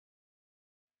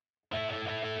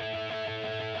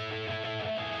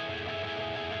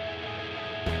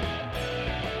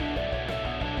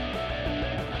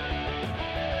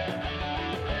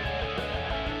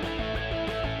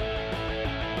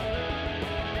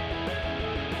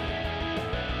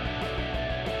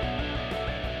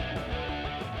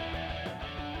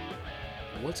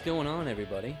What's going on,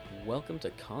 everybody? Welcome to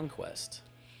Conquest.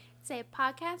 It's a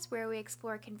podcast where we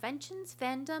explore conventions,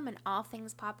 fandom, and all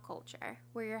things pop culture.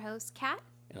 We're your hosts, Kat.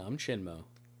 And I'm Chinmo.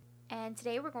 And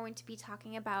today we're going to be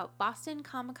talking about Boston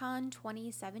Comic Con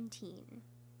 2017.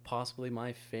 Possibly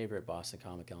my favorite Boston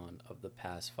Comic Con of the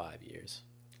past 5 years.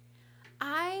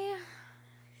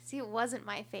 It wasn't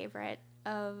my favorite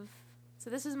so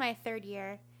this was my third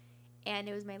year, and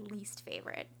it was my least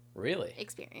favorite. Really?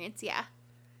 Experience, yeah.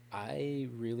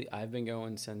 I've been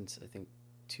going since, I think,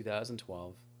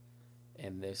 2012,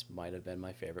 and this might have been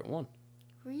my favorite one.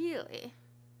 Really?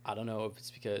 I don't know if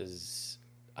it's because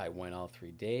I went all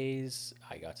 3 days,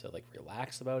 I got to,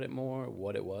 relax about it more,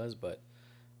 what it was, but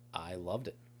I loved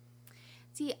it.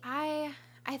 See, I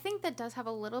think that does have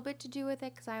a little bit to do with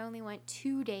it, because I only went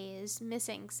 2 days,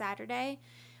 missing Saturday,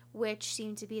 which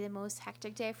seemed to be the most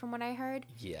hectic day from what I heard.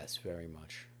 Yes, very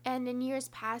much. And in years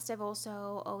past, I've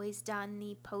also always done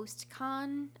the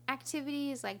post-con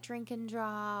activities like Drink and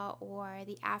Draw or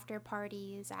the after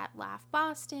parties at Laugh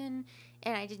Boston,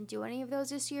 and I didn't do any of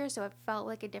those this year, so it felt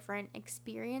like a different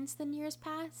experience than years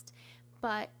past.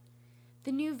 But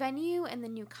the new venue and the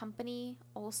new company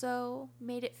also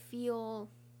made it feel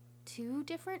too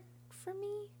different for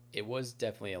me. It was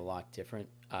definitely a lot different.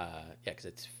 Because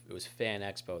it was Fan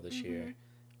Expo this year.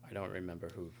 I don't remember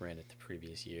who ran it the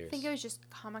previous years. I think it was just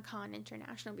Comic-Con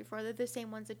International before. They're the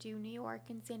same ones that do New York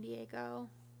and San Diego.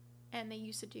 And they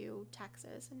used to do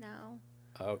Texas, and now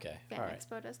okay, Fan all right.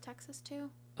 Expo does Texas too.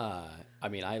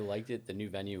 I liked it. The new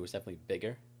venue was definitely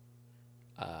bigger.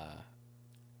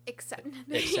 Except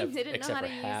they didn't know how to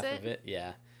use half of it,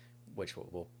 yeah, which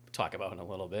we'll talk about in a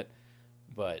little bit.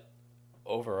 But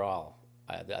overall,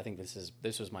 I think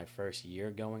this was my first year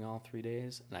going all 3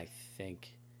 days, and I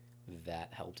think that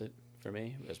helped it for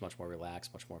me. It was much more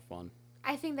relaxed, much more fun.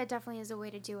 I think that definitely is a way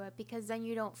to do it, because then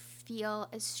you don't feel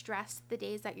as stressed the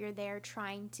days that you're there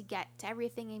trying to get to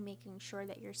everything and making sure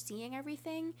that you're seeing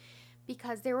everything,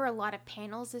 because there were a lot of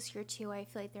panels this year too. I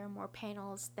feel like there are more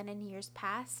panels than in years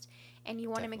past, and you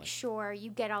want to make sure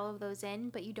you get all of those in,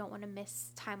 but you don't want to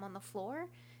miss time on the floor.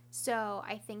 So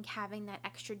I think having that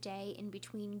extra day in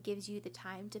between gives you the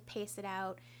time to pace it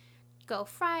out. Go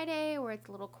Friday where it's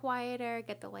a little quieter,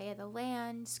 get the lay of the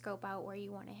land, scope out where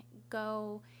you want to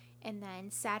go. And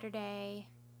then Saturday,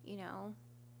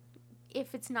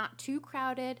 if it's not too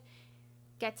crowded,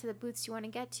 get to the booths you want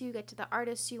to get to the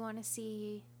artists you want to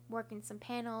see, work in some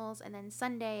panels. And then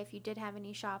Sunday, if you did have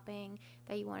any shopping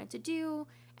that you wanted to do,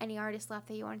 any artists left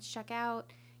that you wanted to check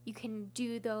out, you can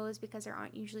do those, because there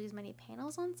aren't usually as many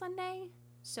panels on Sunday.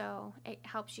 So it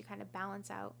helps you kind of balance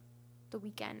out the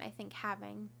weekend, I think,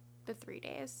 having the 3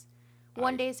 days.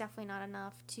 1 day is definitely not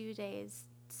enough. 2 days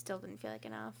still didn't feel like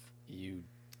enough. You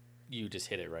just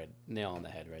hit it right, nail on the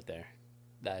head right there.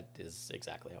 That is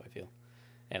exactly how I feel.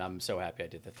 And I'm so happy I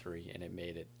did the 3, and it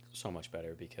made it so much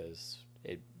better because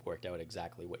it worked out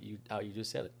exactly how you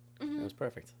just said it. It was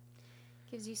perfect.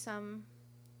 Gives you some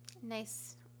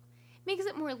nice... Makes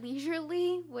it more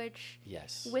leisurely, which,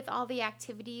 yes, with all the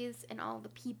activities and all the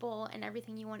people and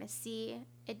everything you want to see,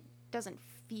 it doesn't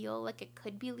feel like it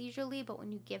could be leisurely, but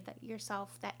when you give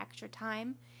yourself that extra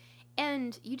time.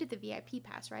 And you did the VIP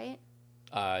pass, right?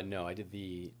 No, I did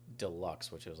the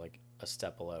deluxe, which was like a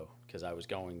step below, because I was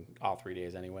going all 3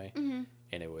 days anyway, and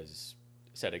it was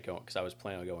set it going because I was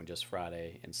planning on going just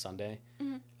Friday and Sunday,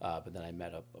 but then I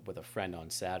met up with a friend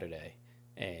on Saturday.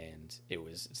 And it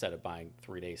was, instead of buying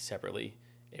 3 days separately,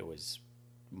 it was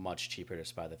much cheaper to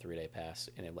just buy the 3-day pass,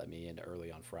 and it let me in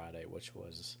early on Friday, which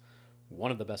was one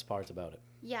of the best parts about it.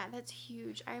 Yeah, that's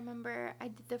huge. I remember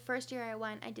the first year I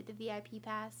went, I did the VIP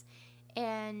pass,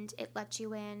 and it let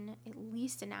you in at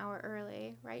least an hour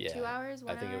early, right? Yeah, 2 hours, 1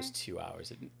 hour? I think it was 2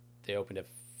 hours. They opened at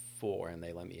 4, and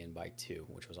they let me in by 2,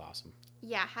 which was awesome.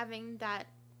 Yeah, having that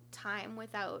time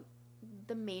without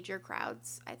the major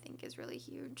crowds, I think, is really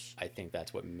huge. I think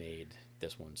that's what made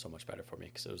this one so much better for me,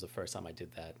 because it was the first time I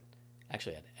did that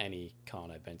actually at any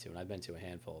con I've been to, and I've been to a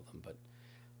handful of them, but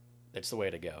it's the way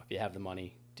to go. If you have the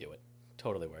money, do it.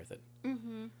 Totally worth it.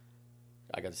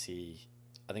 I got to see,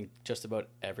 I think, just about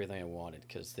everything I wanted,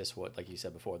 because like you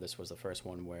said before, this was the first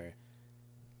one where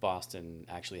Boston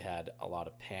actually had a lot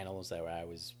of panels that I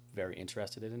was very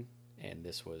interested in, and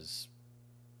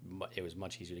it was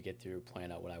much easier to get through,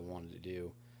 plan out what I wanted to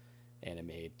do,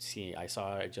 and I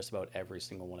saw just about every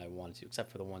single one I wanted to,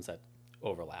 except for the ones that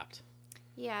overlapped.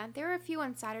 Yeah, there were a few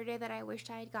on Saturday that I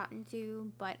wished I had gotten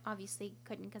to, but obviously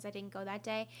couldn't because I didn't go that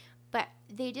day. But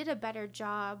they did a better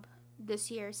job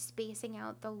this year spacing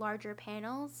out the larger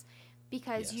panels,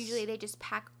 because Yes. usually they just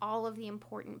pack all of the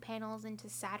important panels into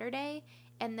Saturday,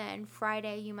 and then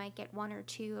Friday you might get one or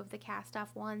two of the cast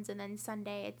off ones, and then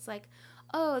Sunday it's like,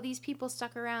 oh, these people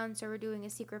stuck around, so we're doing a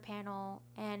secret panel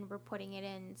and we're putting it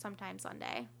in sometime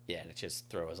Sunday. Yeah, and it just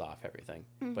throws off everything.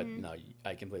 But no,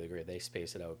 I completely agree. They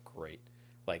space it out great.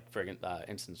 Like, for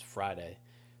instance, Friday,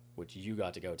 which you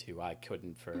got to go to, I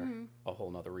couldn't for a whole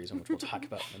nother reason, which we'll talk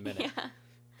about in a minute. Yeah.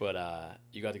 But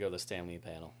you got to go to the Stan Lee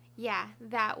panel. Yeah,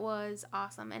 that was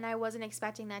awesome. And I wasn't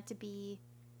expecting that to be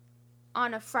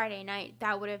on a Friday night.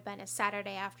 That would have been a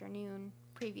Saturday afternoon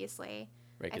previously,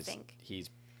 Right, I 'cause think. it's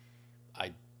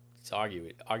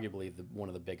arguably one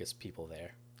of the biggest people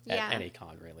there at Yeah. any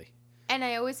con, really. And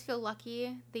I always feel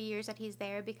lucky the years that he's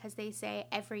there, because they say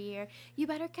every year, you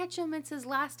better catch him. It's his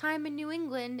last time in New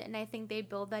England. And I think they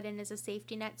build that in as a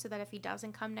safety net so that if he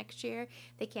doesn't come next year,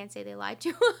 they can't say they lied to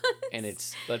us. And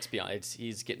let's be honest,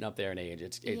 he's getting up there in age.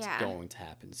 It's Yeah. going to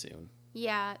happen soon.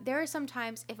 Yeah, there are some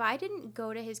times, if I didn't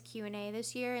go to his Q&A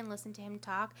this year and listen to him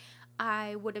talk,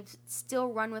 I would have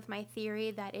still run with my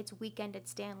theory that it's Weekend at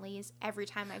Stan Lee's every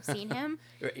time I've seen him.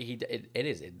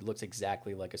 It looks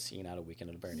exactly like a scene out of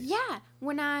Weekend at Bernie's. Yeah,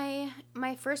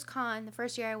 my first con, the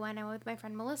first year I went with my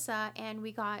friend Melissa, and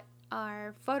we got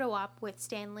our photo op with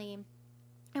Stan Lee,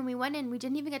 and we went in, we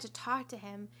didn't even get to talk to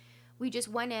him. We just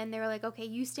went in, they were like, okay,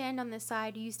 you stand on this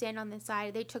side, you stand on this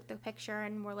side. They took the picture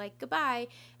and were like, goodbye.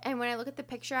 And when I look at the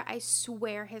picture, I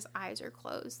swear his eyes are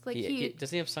closed. Like Does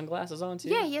he have sunglasses on too?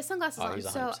 Yeah, he has sunglasses on. He's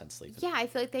 100% sleeping. Yeah, I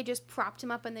feel like they just propped him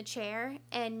up in the chair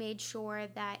and made sure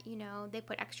that, they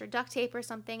put extra duct tape or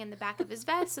something in the back of his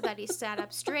vest so that he sat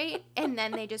up straight. And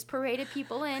then they just paraded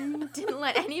people in, didn't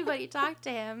let anybody talk to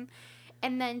him.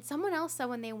 And then someone else said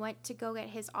when they went to go get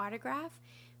his autograph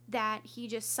that he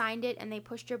just signed it and they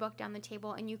pushed your book down the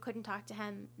table and you couldn't talk to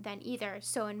him then either.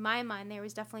 So in my mind, there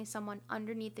was definitely someone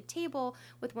underneath the table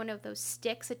with one of those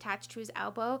sticks attached to his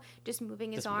elbow, just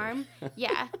moving his arm.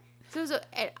 Yeah. So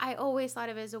I always thought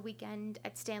of it as a Weekend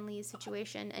at Stan Lee's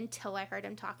situation until I heard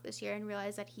him talk this year and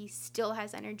realized that he still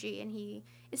has energy and he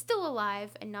is still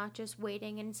alive and not just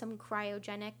waiting in some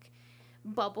cryogenic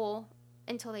bubble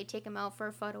until they take him out for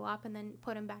a photo op and then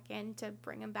put him back in to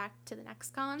bring him back to the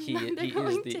next con.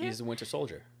 He's the Winter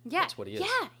Soldier. Yeah. That's what he is.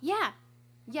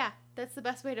 Yeah. That's the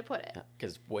best way to put it.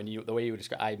 Because the way you would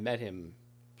describe, I met him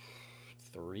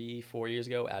 3-4 years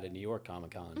ago at a New York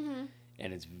Comic Con,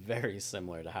 and it's very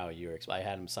similar to how you were. I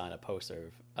had him sign a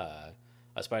poster, a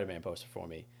Spider-Man poster for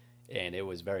me, and it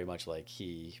was very much like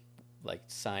he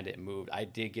signed it and moved. I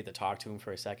did get to talk to him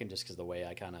for a second just because the way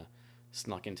I kind of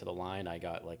snuck into the line, I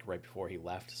got right before he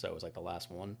left, so it was the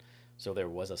last one. So there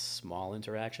was a small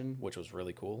interaction, which was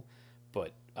really cool.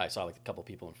 But I saw a couple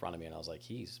people in front of me, and I was like,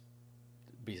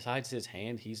 besides his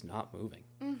hand, he's not moving.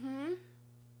 Mm-hmm.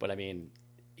 But I mean,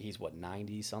 he's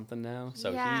 90 something now.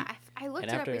 So yeah, I looked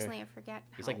it up recently. I forget.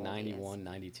 He's 91,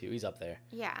 92. He's up there.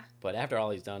 Yeah. But after all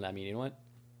he's done, I mean, you know what?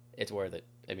 It's worth it.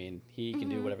 I mean, he can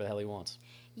do whatever the hell he wants.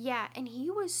 Yeah, and he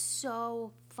was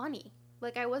so funny.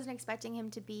 I wasn't expecting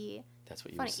him to be That's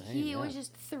what you funny. were saying. He was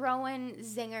just throwing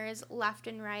zingers left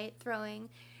and right, throwing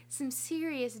some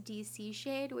serious DC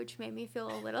shade, which made me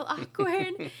feel a little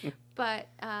awkward. But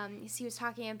he was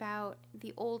talking about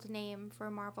the old name for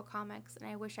Marvel Comics, and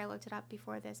I wish I looked it up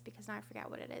before this because now I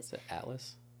forgot what it is. Is it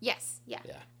Atlas? Yes, yeah.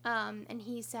 Yeah. And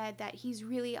he said that he's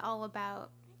really all about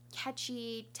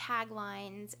catchy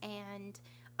taglines and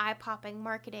eye-popping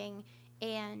marketing.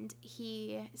 And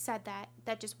he said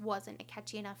that just wasn't a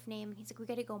catchy enough name. He's like, we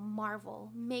got to go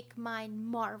Marvel. Make mine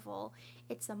Marvel.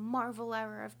 It's a Marvel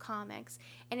era of comics.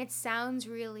 And it sounds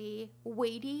really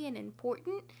weighty and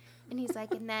important. And he's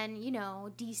like, and then,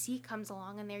 DC comes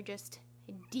along and they're just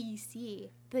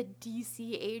DC. The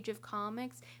DC age of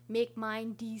comics. Make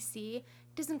mine DC.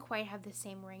 Doesn't quite have the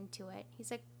same ring to it.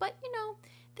 He's like, but,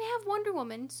 they have Wonder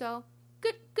Woman, so...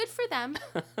 Good for them.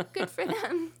 Good for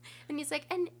them. And he's like,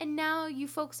 and now you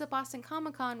folks at Boston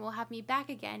Comic Con will have me back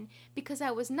again because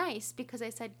I was nice, because I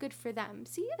said good for them.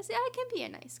 See, I can be a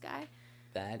nice guy.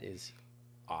 That is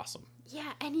awesome.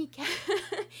 Yeah, and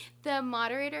the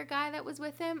moderator guy that was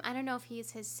with him, I don't know if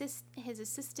he's his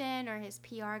assistant or his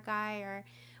PR guy or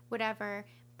whatever,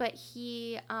 but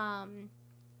he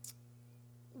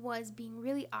was being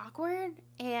really awkward,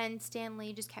 and Stan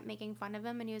Lee just kept making fun of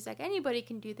him, and he was like, anybody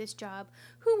can do this job.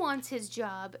 Who wants his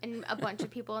job? And a bunch of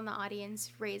people in the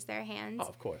audience raised their hands. Oh,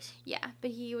 of course. Yeah,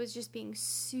 but he was just being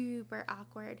super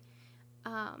awkward.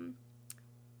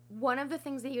 One of the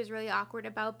things that he was really awkward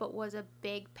about, but was a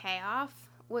big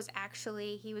payoff, was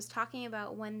actually, he was talking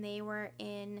about when they were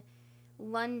in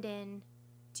London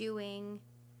doing,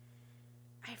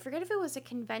 I forget if it was a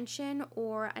convention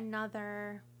or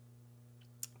another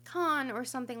con or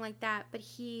something like that, but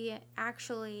he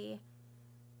actually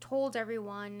told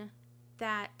everyone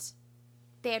that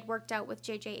they had worked out with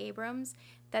J.J. Abrams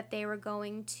that they were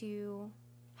going to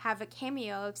have a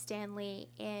cameo of Stan Lee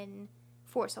in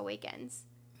Force Awakens.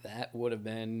 That would have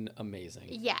been amazing.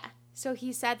 Yeah. So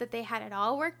he said that they had it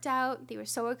all worked out. They were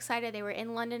so excited. They were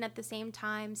in London at the same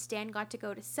time. Stan got to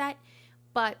go to set,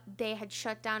 but they had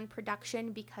shut down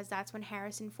production because that's when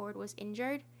Harrison Ford was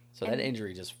injured. So that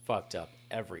injury just fucked up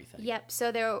everything. Yep.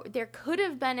 So there could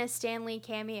have been a Stan Lee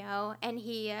cameo, and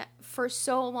he, for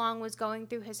so long, was going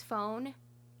through his phone,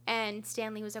 and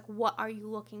Stan Lee was like, "What are you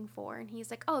looking for?" And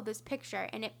he's like, "Oh, this picture."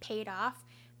 And it paid off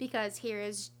because here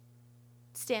is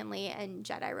Stan Lee in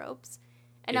Jedi robes.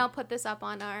 And I'll put this up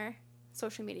on our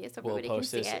social media so everybody can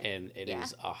see it. We'll post this, and it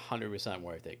is 100%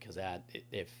 worth it, because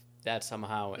if that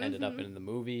somehow ended up in the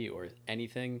movie or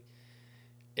anything,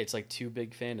 it's like two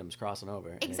big fandoms crossing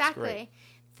over. Exactly.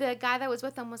 The guy that was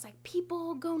with him was like,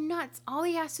 people go nuts. All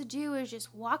he has to do is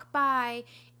just walk by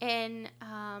and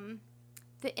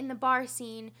in the bar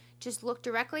scene, just look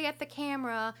directly at the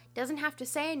camera, doesn't have to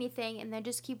say anything, and then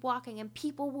just keep walking, and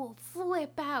people will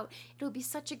flip out. It'll be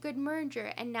such a good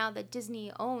merger. And now that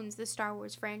Disney owns the Star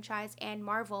Wars franchise and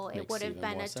Marvel, it would have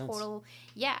been a total,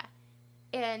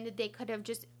 and they could have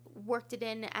just worked it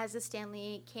in as a Stan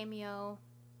Lee cameo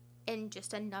in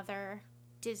just another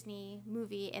Disney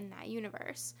movie in that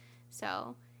universe.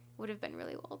 So would have been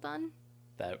really well done.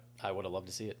 That I would have loved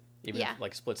to see it, even if,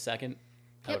 like, split second.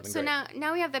 Yep. So great.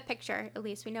 now we have the picture. At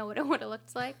least we know what it would have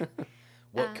looked like.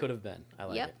 What could have been. I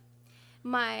like it.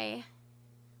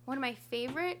 One of my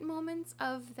favorite moments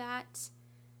of that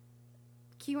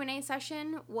Q&A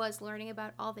session was learning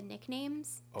about all the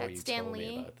nicknames that Stan Lee.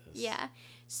 Told me about this. Yeah.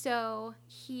 So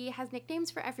he has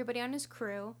nicknames for everybody on his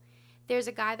crew. There's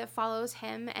a guy that follows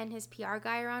him and his PR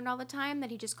guy around all the time that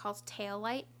he just calls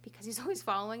Taillight because he's always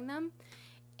following them.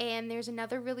 And there's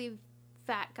another really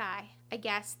fat guy, I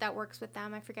guess, that works with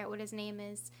them. I forget what his name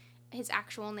is, his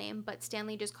actual name, but Stan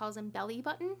Lee just calls him Belly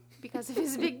Button because of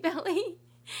his big belly.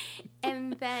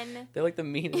 And then they're like the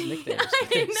meanest nicknames.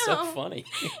 It's so funny.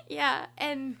 Yeah,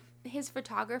 and his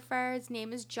photographer's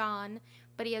name is John,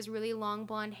 but he has really long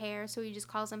blonde hair, so he just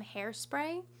calls him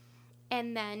Hairspray.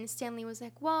 And then Stan Lee was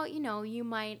like, well, you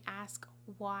might ask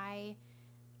why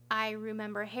I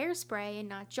remember Hairspray and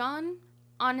not John.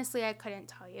 Honestly, I couldn't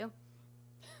tell you.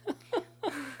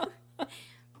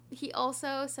 He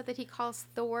also said that he calls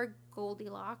Thor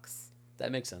Goldilocks.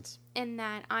 That makes sense. And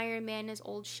that Iron Man is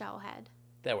Old Shellhead.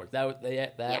 That worked.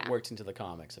 That worked into the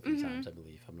comics a few times, I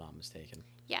believe, if I'm not mistaken.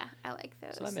 Yeah, I like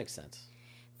those. So that makes sense.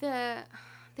 There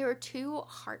were two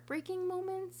heartbreaking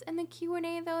moments in the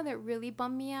Q&A, though, that really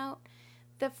bummed me out.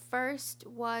 The first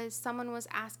was someone was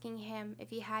asking him if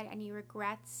he had any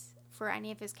regrets for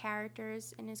any of his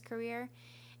characters in his career.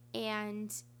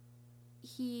 And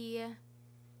he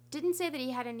didn't say that he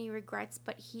had any regrets,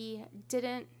 but he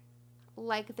didn't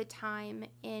like the time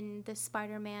in the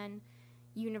Spider-Man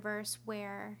universe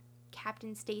where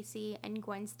Captain Stacy and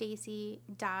Gwen Stacy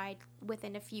died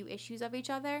within a few issues of each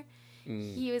other.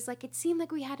 He was like, it seemed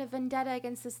like we had a vendetta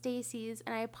against the Stacys,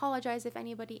 and I apologize if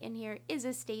anybody in here is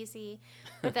a Stacy,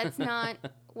 but that's not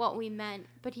what we meant.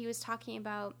 But he was talking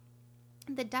about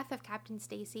the death of Captain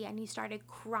Stacy, and he started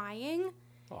crying.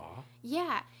 Aw.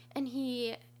 Yeah, and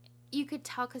you could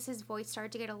tell because his voice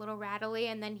started to get a little rattly,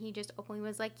 and then he just openly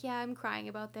was like, yeah, I'm crying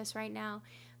about this right now.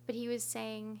 But he was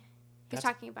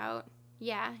talking about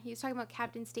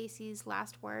Captain Stacy's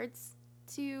last words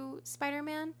to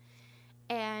Spider-Man,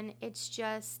 and it's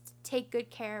just, take good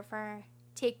care of her,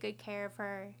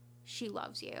 she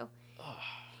loves you. Oh,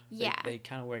 yeah. They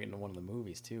kind of work into one of the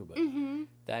movies, too, but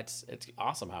it's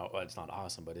awesome it's not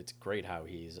awesome, but it's great how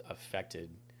he's affected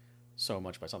so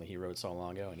much by something he wrote so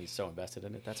long ago, and he's so invested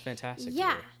in it. That's fantastic.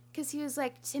 Yeah, because he was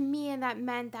like, to me, and that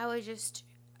meant that was just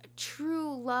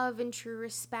true love and true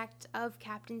respect of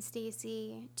Captain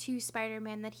Stacy to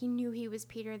Spider-Man, that he knew he was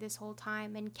Peter this whole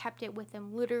time and kept it with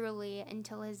him literally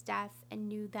until his death, and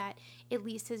knew that at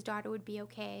least his daughter would be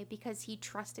okay because he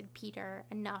trusted Peter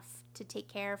enough to take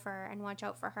care of her and watch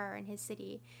out for her in his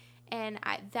city. And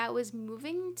that was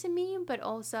moving to me, but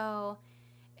also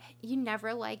you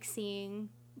never like seeing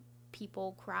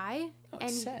people cry.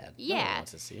 It's sad. Yeah. No one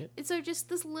wants to see it. So just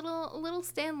this little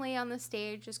Stan Lee on the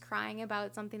stage just crying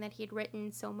about something that he had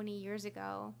written so many years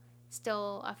ago,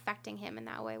 still affecting him in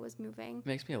that way, was moving. It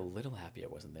makes me a little happy I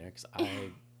wasn't there, because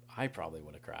I probably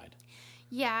would have cried.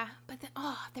 Yeah, but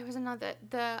there was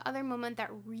the other moment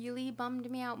that really bummed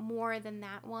me out more than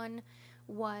that one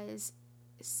was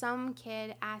some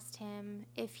kid asked him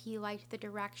if he liked the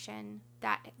direction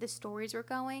that the stories were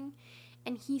going.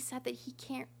 and he said that he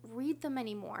can't read them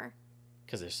anymore.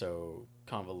 Because they're so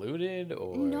convoluted,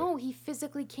 or No, he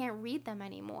physically can't read them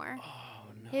anymore.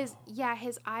 Oh no.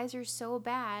 His eyes are so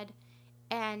bad,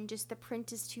 and just the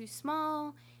print is too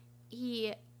small.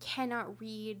 He cannot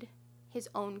read his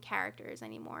own characters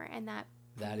anymore, and that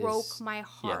broke my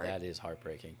heart. Yeah, that is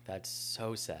heartbreaking. That's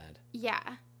so sad.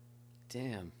 Yeah.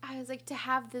 Damn. I was like, to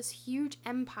have this huge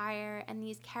empire and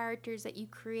these characters that you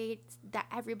create that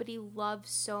everybody loves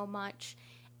so much,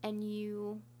 and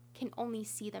you can only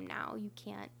see them now. You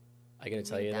can't. I gotta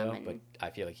tell you though, but I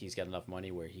feel like he's got enough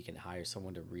money where he can hire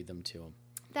someone to read them to him.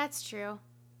 That's true.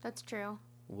 That's true.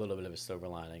 A little bit of a silver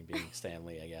lining being Stan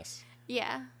Lee, I guess.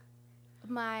 Yeah.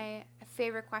 My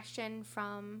favorite question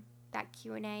from that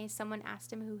Q&A, someone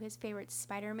asked him who his favorite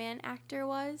Spider-Man actor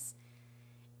was.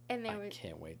 And I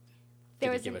can't wait.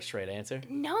 Did he give a straight answer?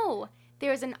 No.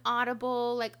 There was an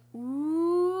audible, like,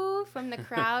 ooh, from the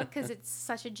crowd because it's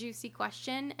such a juicy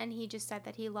question. And he just said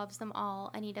that he loves them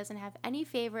all and he doesn't have any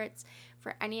favorites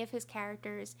for any of his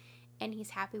characters. And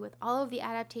he's happy with all of the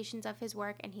adaptations of his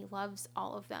work and he loves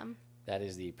all of them. That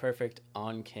is the perfect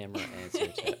on-camera answer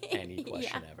to any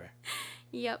question ever.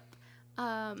 Yep.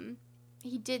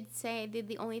 He did say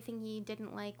the only thing he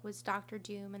didn't like was Doctor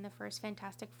Doom in the first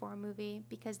Fantastic Four movie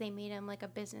because they made him like a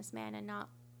businessman and not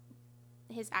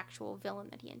his actual villain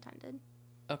that he intended.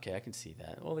 Okay, I can see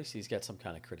that. Well, at least he's got some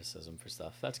kind of criticism for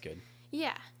stuff. That's good.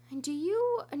 Yeah. And do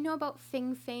you know about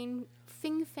Fin Fang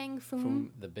Foom?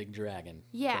 The big dragon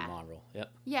from Marvel.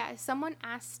 Yep. Yeah, someone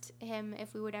asked him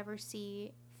if we would ever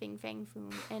see Fin Fang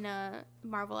Foom in a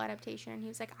Marvel adaptation, and he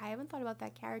was like, I haven't thought about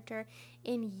that character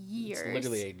in years. It's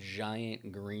literally a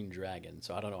giant green dragon,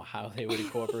 so I don't know how they would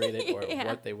incorporate it or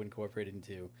what they would incorporate it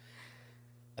into.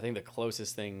 I think the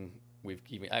closest thing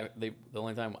the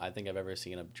only time I think I've ever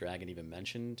seen a dragon even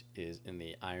mentioned is in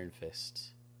the Iron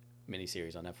Fist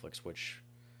miniseries on Netflix, which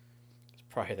is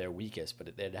probably their weakest, but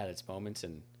it had its moments,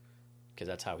 and because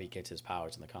that's how he gets his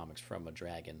powers in the comics, from a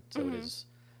dragon. So it is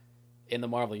in the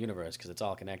Marvel universe, because it's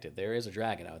all connected. There is a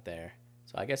dragon out there,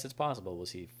 so I guess it's possible we'll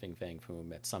see Fin Fang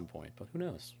Foom at some point, but who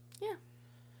knows? Yeah.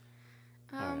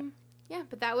 Right. Yeah,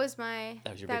 but that was my.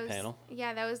 That was your big panel.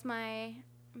 Yeah, that was my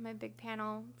big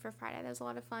panel for Friday. That was a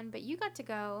lot of fun. But you got to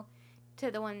go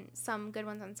to some good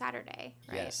ones on Saturday,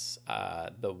 right? Yes.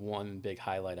 The one big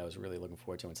highlight I was really looking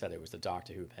forward to on Saturday was the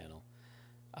Doctor Who panel.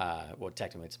 Well,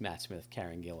 technically it's Matt Smith,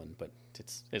 Karen Gillan, but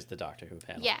it's the Doctor Who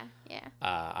panel. Yeah, yeah.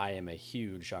 I am a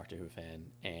huge Doctor Who fan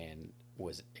and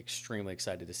was extremely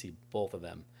excited to see both of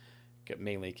them,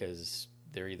 mainly because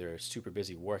they're either super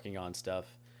busy working on stuff,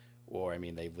 or, I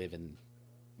mean, they live in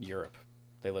Europe.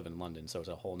 They live in London, so it's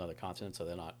a whole nother continent, so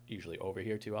they're not usually over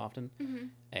here too often. Mm-hmm.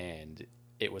 And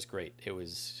it was great. It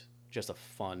was just a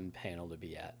fun panel to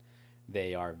be at.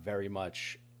 They are very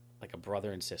much like a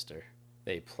brother and sister.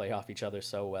 They play off each other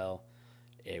so well.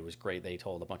 It was great. They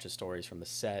told a bunch of stories from the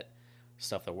set,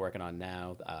 stuff they're working on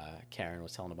now. Karen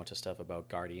was telling a bunch of stuff about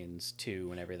Guardians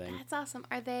 2 and everything. That's awesome.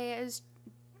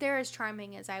 They're as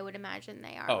charming as I would imagine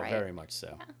they are, right? Oh, right? very much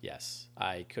so. Yeah. Yes.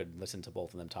 I could listen to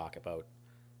both of them talk about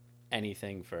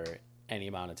anything for any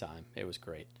amount of time. It was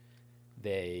great.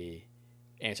 They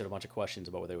answered a bunch of questions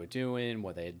about what they were doing,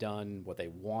 what they had done, what they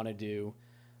want to do.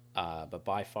 But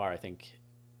by far, I think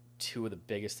two of the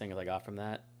biggest things I got from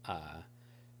that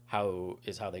how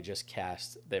they just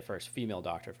cast their first female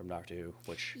Doctor from Doctor Who,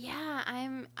 which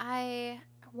I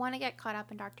want to get caught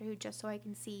up in Doctor Who just so I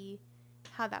can see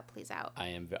how that plays out.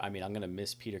 I'm going to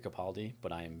miss Peter Capaldi,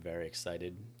 but I am very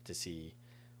excited to see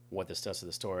what this does to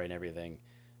the story and everything.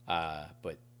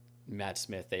 But Matt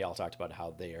Smith, they all talked about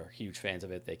how they are huge fans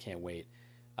of it. They can't wait.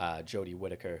 Jodie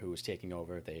Whittaker, who was taking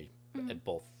over,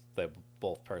 they're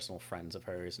both personal friends of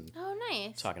hers, and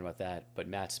nice, talking about that. But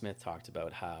Matt Smith talked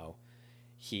about how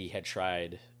he had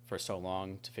tried for so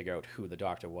long to figure out who the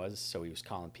Doctor was, so he was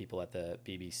calling people at the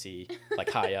BBC, like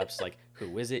high ups, like,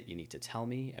 who is it? You need to tell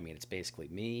me. I mean, it's basically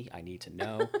me. I need to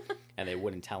know. And they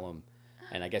wouldn't tell him.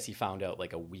 And I guess he found out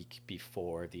like a week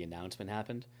before the announcement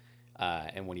happened.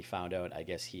 And when he found out, I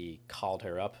guess he called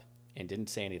her up and didn't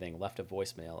say anything, left a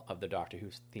voicemail of the Doctor Who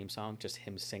theme song, just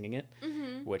him singing it,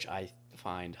 which I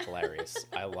find hilarious.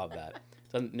 I love that.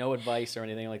 No advice or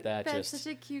anything like that. That's such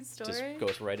a cute story. Just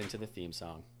goes right into the theme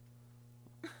song.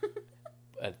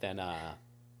 But then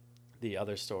the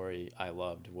other story I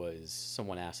loved was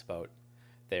someone asked about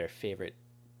their favorite,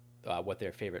 what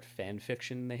their favorite fan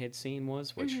fiction they had seen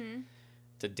was, which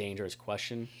it's a dangerous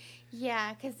question.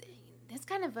 Yeah, because there's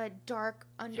kind of a dark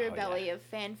underbelly of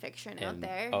fan fiction out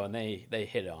there. Oh, and they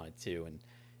hit on it too. And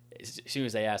as soon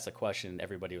as they asked the question,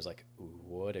 everybody was like, "Ooh,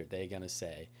 what are they gonna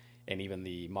say?" And even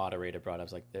the moderator brought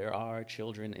up, like, there are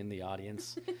children in the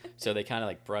audience. So they kind of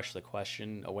like brushed the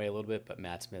question away a little bit. But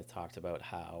Matt Smith talked about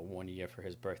how one year for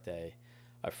his birthday,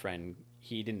 a friend,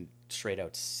 he didn't straight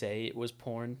out say it was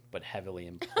porn, but heavily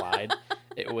implied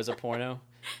it was a porno.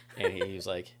 And he was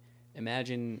like,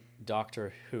 imagine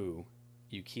Doctor Who.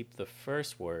 You keep the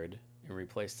first word and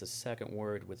replace the second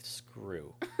word with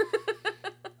screw.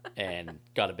 And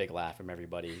got a big laugh from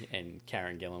everybody. And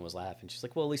Karen Gillan was laughing. She's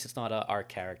like, well, at least it's not our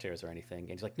characters or anything.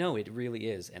 And he's like, no, it really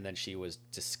is. And then she was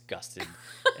disgusted.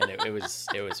 And it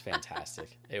was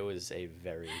fantastic. It was a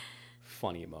very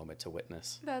funny moment to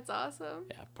witness. That's awesome.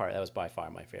 Yeah, that was by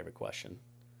far my favorite question.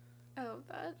 I love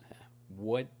that. Yeah.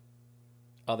 What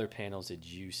other panels did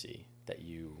you see that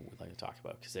you would like to talk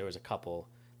about? Because there was a couple.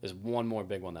 There's one more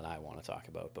big one that I want to talk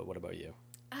about. But what about you?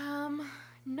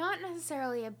 Not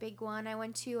necessarily a big one. I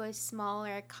went to a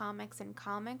smaller Comics and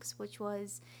Comics, which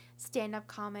was stand-up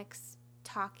comics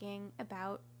talking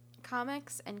about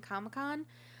comics and Comic-Con.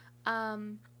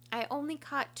 I only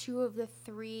caught 2 of the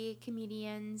 3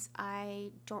 comedians. I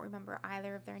don't remember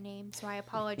either of their names, so I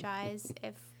apologize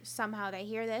if somehow they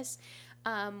hear this.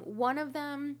 One of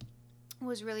them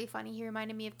was really funny. He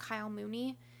reminded me of Kyle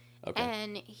Mooney. Okay.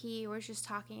 And he was just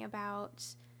talking about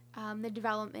the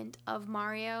development of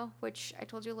Mario, which I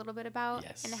told you a little bit about,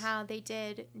 Yes. and how they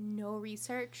did no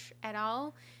research at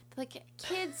all. Like,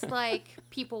 kids like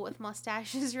people with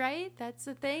mustaches, right? That's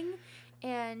the thing.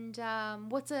 And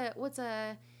what's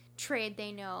a trade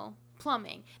they know?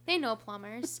 Plumbing. They know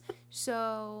plumbers.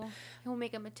 So he'll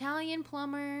make them Italian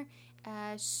plumber,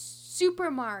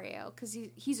 Super Mario, because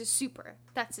he's a super.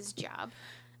 That's his job.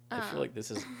 I feel like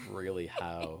this is really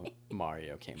how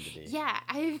Mario came to be. Yeah,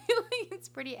 I feel like it's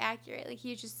pretty accurate. Like,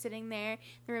 he's just sitting there in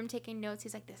the room taking notes.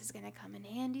 He's like, this is going to come in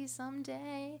handy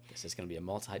someday. This is going to be a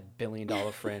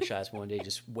multi-billion-dollar franchise one day.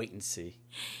 Just wait and see.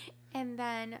 And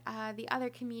then the other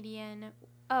comedian,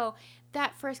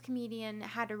 that first comedian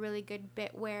had a really good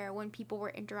bit where when people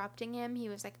were interrupting him, he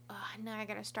was like, oh, now I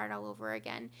got to start all over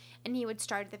again. And he would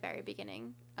start at the very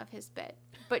beginning of his bit,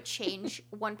 but change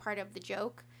one part of the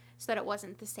joke so that it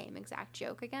wasn't the same exact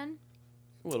joke again.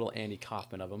 A little Andy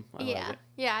Kaufman of him. I like it.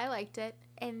 Yeah, I liked it.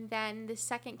 And then the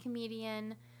second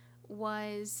comedian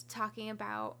was talking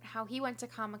about how he went to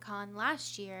Comic-Con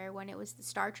last year when it was the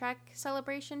Star Trek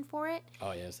celebration for it.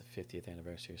 Oh, yeah, it's the 50th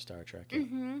anniversary of Star Trek. Yeah.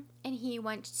 Mm-hmm. And he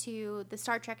went to the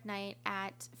Star Trek night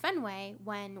at Fenway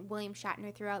when William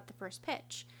Shatner threw out the first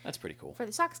pitch. That's pretty cool. For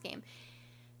the Sox game.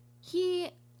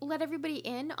 He let everybody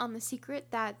in on the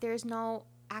secret that there's no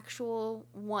actual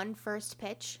one first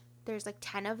pitch. There's like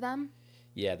 10 of them.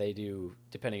 Yeah, they do,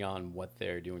 depending on what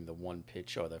they're doing the one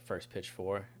pitch or the first pitch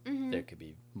for, there could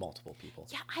be multiple people.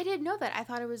 Yeah, I didn't know that. I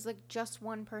thought it was like just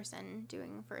one person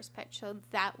doing the first pitch. So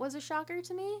that was a shocker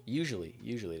to me. Usually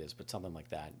it is, but something like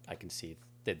that, I can see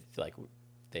that, like,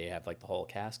 they have like the whole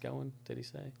cast going, did he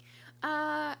say?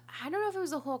 I don't know if it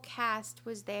was the whole cast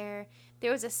was there.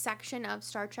 There was a section of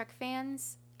Star Trek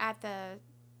fans at the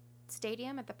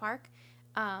stadium, at the park.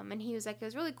 And he was like, it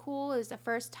was really cool. It was the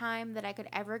first time that I could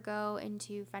ever go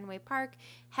into Fenway Park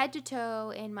head to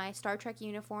toe in my Star Trek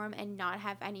uniform and not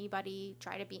have anybody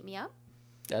try to beat me up.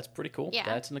 That's pretty cool. Yeah.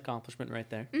 That's an accomplishment right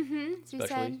there. Mm-hmm. So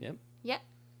Especially, he said, yep.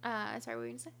 Sorry, what were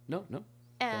you going to say? No.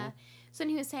 So then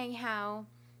he was saying how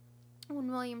when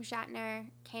William Shatner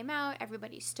came out,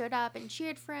 everybody stood up and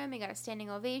cheered for him. He got a standing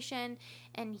ovation.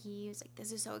 And he was like,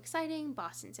 this is so exciting.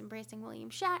 Boston's embracing William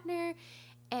Shatner.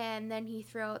 And then he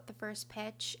threw out the first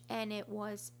pitch, and it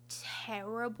was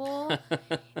terrible.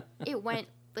 It went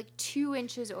like 2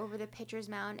 inches over the pitcher's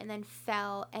mound and then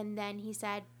fell. And then he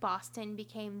said Boston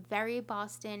became very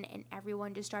Boston, and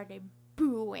everyone just started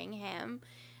booing him.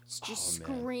 Just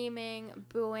screaming,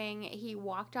 booing. He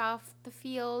walked off the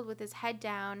field with his head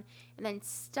down and then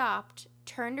stopped,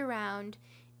 turned around,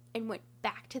 and went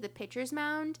back to the pitcher's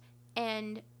mound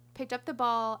and picked up the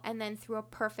ball and then threw a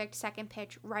perfect second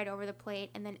pitch right over the plate,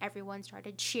 and then everyone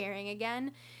started cheering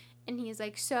again. And he's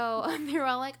like, so they were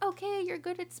all like, okay, you're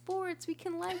good at sports, we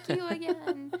can like you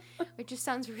again. Which just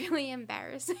sounds really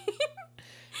embarrassing.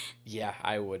 Yeah,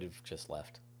 I would have just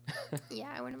left. Yeah,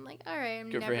 I would have been like, all right, I'm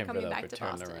good never for him coming for back to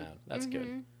turning Boston. around. That's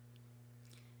good.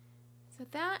 So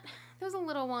that was a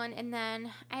little one, and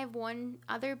then I have one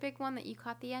other big one that you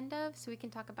caught the end of, so we can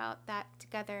talk about that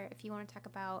together if you want to talk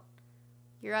about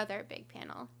your other big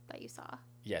panel that you saw.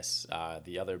 Yes,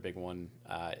 the other big one,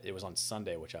 it was on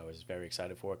Sunday, which I was very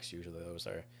excited for because usually those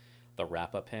are the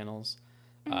wrap-up panels.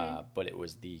 But it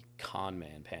was the Con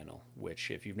Man panel,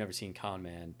 which if you've never seen Con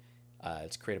Man,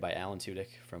 it's created by Alan Tudyk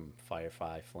from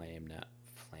Firefly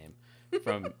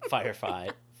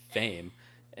fame.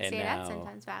 And Say now, that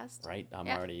sentence fast. right? I'm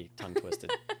Yep. already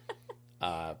tongue-twisted.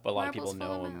 But a lot of people Marbles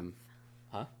full know of him. mouth.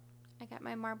 Huh? I got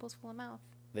my marbles full of mouth.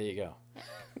 There you go.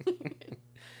 Yeah.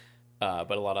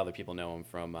 But a lot of other people know him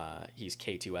from he's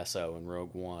K2SO in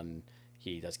Rogue One.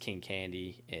 He does King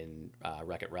Candy in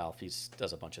Wreck-It Ralph. He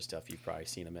does a bunch of stuff you've probably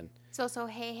seen him in. It's also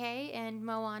Hey Hey and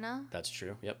Moana. That's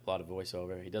true. Yep, a lot of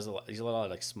voiceover. He does a lot. He's a lot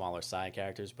of like smaller side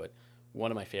characters, but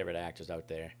one of my favorite actors out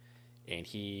there. And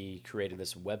he created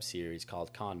this web series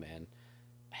called Con Man,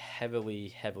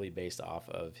 heavily based off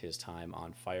of his time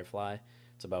on Firefly.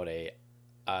 It's about a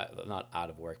not out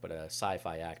of work, but a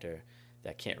sci-fi actor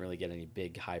that can't really get any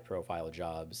big high-profile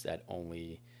jobs. And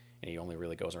he only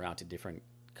really goes around to different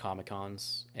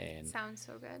Comic-Cons, and Sounds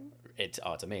so good. it's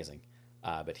amazing.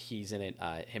 But he's in it.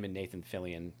 Him and Nathan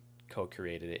Fillion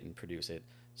co-created it and produced it.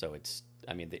 So it's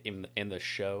in the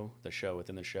show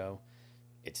within the show,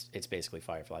 it's basically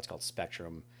Firefly. It's called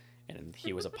Spectrum, and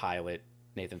he was a pilot.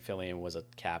 Nathan Fillion was a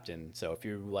captain. So if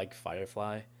you like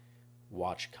Firefly,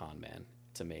 watch Con Man.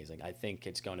 It's amazing. I think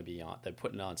it's going to be on. They're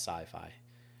putting it on Sci-Fi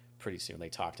pretty soon. They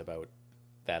talked about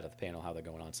that at the panel, how they're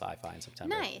going on Sci-Fi in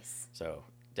September. Nice. So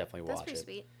definitely That's watch pretty it.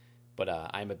 sweet. But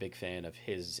I'm a big fan of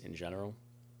his in general.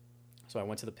 So I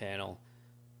went to the panel.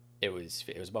 It was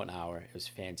about an hour. It was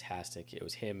fantastic. It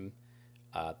was him,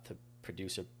 the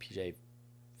producer PJ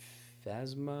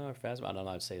Phasma. I don't know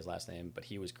how to say his last name, but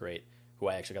he was great. Who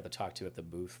I actually got to talk to at the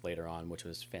booth later on, which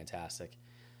was fantastic.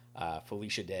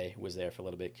 Felicia Day was there for a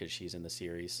little bit because she's in the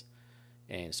series,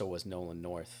 and so was Nolan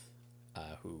North,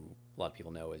 who a lot of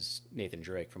people know is Nathan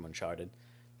Drake from Uncharted.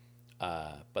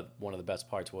 But one of the best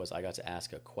parts was I got to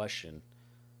ask a question,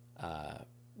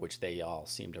 which they all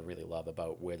seem to really love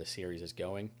about where the series is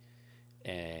going.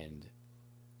 And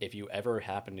if you ever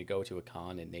happen to go to a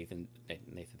con and Nathan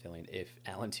Fillion, if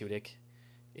Alan Tudyk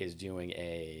is doing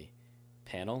a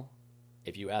panel,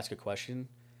 if you ask a question,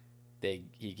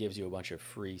 he gives you a bunch of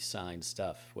free signed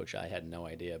stuff, which I had no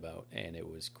idea about, and it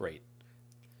was great.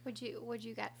 What'd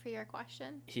you get for your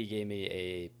question? He gave me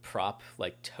a prop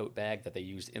like tote bag that they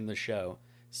used in the show,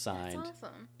 signed. That's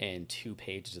awesome. And 2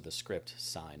 pages of the script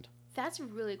signed. That's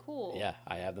really cool. Yeah,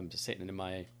 I have them just sitting in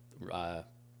my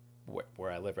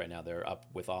where I live right now. They're up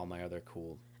with all my other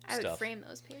cool I would stuff. frame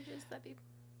those pages. That'd be.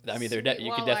 I mean,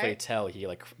 you could definitely tell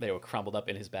they were crumbled up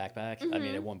in his backpack. Mm-hmm. I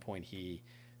mean, at one point he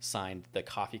signed the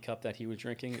coffee cup that he was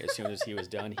drinking. As soon as he was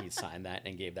done, he signed that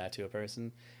and gave that to a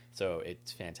person. So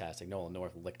it's fantastic. Nolan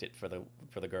North licked it for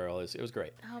the girl. It was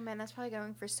great. Oh man, that's probably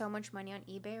going for so much money on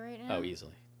eBay right now. Oh,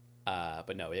 easily.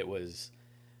 But no, it was.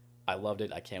 I loved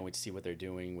it. I can't wait to see what they're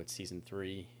doing with season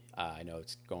 3. I know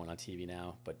it's going on TV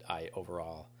now, but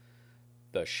overall,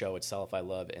 the show itself I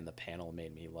love, and the panel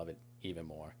made me love it even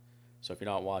more. So if you're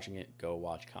not watching it, go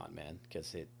watch Con Man,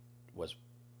 because it was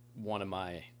one of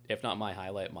my, if not my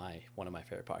highlight, one of my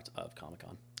favorite parts of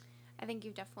Comic-Con. I think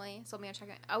you've definitely sold me on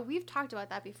checking it. We've talked about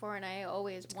that before, and I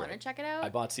always want to check it out. I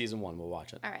bought season 1. We'll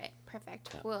watch it. All right, perfect.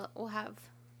 Yeah. We'll have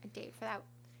a date for that.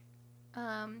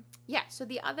 So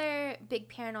the other big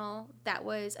panel that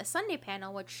was a Sunday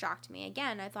panel, which shocked me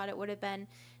again, I thought it would have been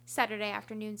Saturday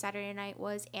afternoon, Saturday night,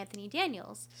 was Anthony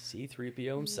Daniels.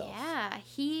 C-3PO himself. Yeah,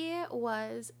 he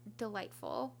was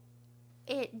delightful.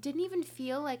 It didn't even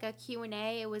feel like a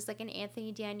Q&A. It was like an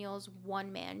Anthony Daniels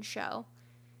one-man show.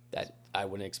 That I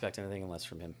wouldn't expect anything less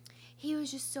from him. He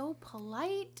was just so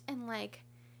polite and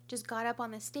just got up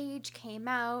on the stage, came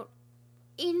out,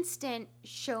 instant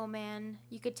showman.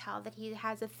 You could tell that he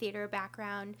has a theater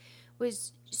background,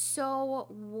 was so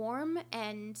warm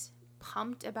and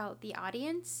pumped about the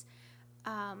audience.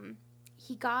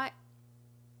 He got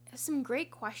some great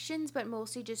questions, but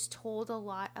mostly just told a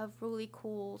lot of really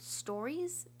cool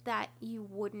stories that you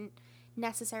wouldn't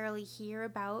necessarily hear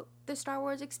about the Star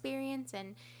Wars experience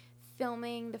and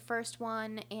filming the first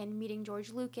one and meeting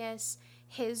George Lucas.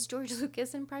 His George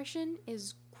Lucas impression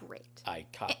is great. I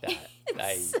caught that.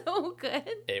 It's so good.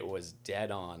 It was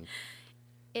dead on.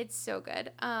 It's so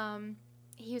good.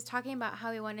 He was talking about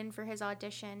how he went in for his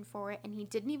audition for it, and he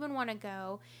didn't even want to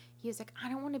go. He was like, I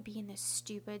don't want to be in this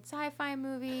stupid sci-fi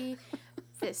movie.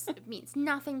 This means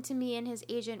nothing to me. And his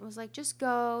agent was like, just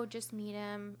go, just meet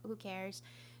him. Who cares?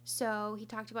 So he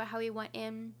talked about how he went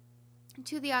in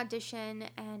to the audition,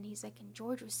 and he's like, and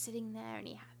George was sitting there, and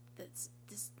he had this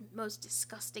most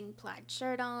disgusting plaid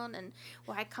shirt on, and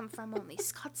where I come from, only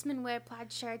Scotsmen wear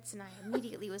plaid shirts, and I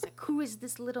immediately was like, who is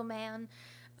this little man?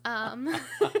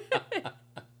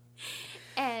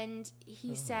 And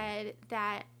he said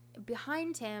that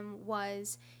behind him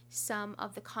was some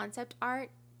of the concept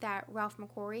art that Ralph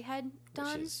McQuarrie had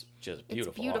done. Which is just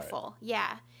beautiful. It's beautiful, art.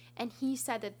 yeah. And he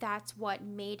said that that's what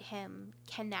made him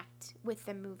connect with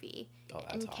the movie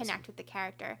and awesome. Connect with the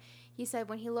character. He said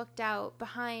when he looked out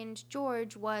behind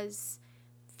George was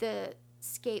the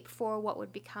scape for what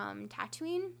would become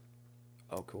Tatooine.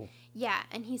 Oh, cool. Yeah,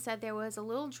 and he said there was a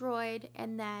little droid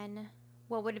and then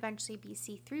what would eventually be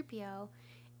C-3PO.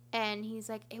 And he's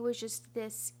like, it was just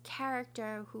this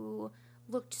character who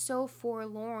looked so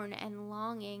forlorn and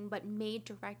longing, but made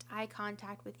direct eye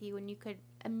contact with you, and you could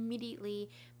immediately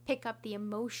pick up the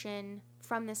emotion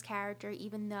from this character,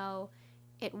 even though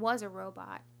it was a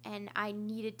robot. And I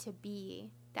needed to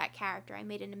be that character. I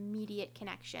made an immediate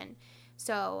connection.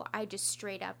 So I just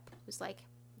straight up was like,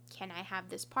 can I have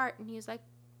this part? And he was like,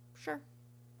 sure.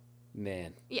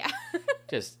 Man. Yeah.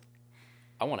 Just,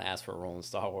 I want to ask for a role in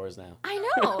Star Wars now. I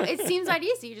know. It seems that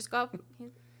easy. You just go up.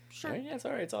 Sure. Yeah, it's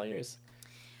all right. It's all yours.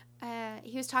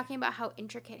 He was talking about how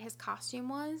intricate his costume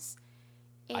was.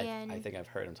 And I think I've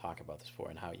heard him talk about this before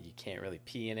and how you can't really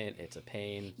pee in it. It's a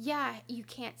pain. Yeah, you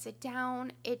can't sit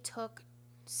down. It took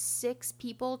 6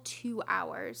 people 2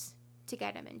 hours to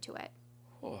get him into it.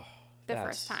 Oh, the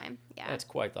first time. Yeah. That's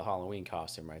quite the Halloween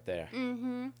costume right there.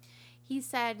 Mm-hmm. He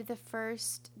said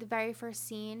the very first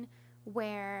scene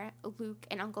where Luke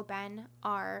and Uncle Ben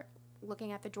are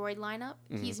looking at the droid lineup,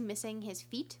 he's missing his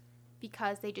feet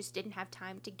because they just didn't have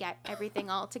time to get everything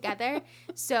all together.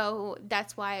 So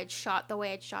that's why it's shot the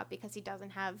way it's shot, because he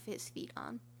doesn't have his feet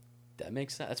on. That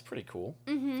makes sense. That's pretty cool.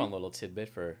 Fun little tidbit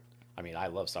for, I mean, I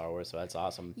love Star Wars, so that's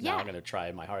awesome. Yeah. Now I'm going to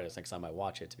try my hardest next time I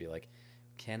watch it to be like,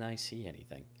 can I see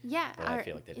anything? Yeah. But I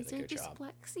feel like they did a good job.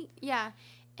 Yeah.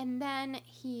 And then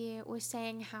he was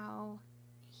saying how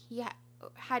he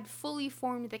had fully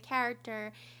formed the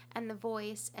character and the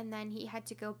voice, and then he had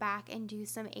to go back and do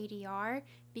some ADR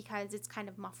because it's kind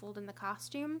of muffled in the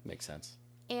costume. Makes sense.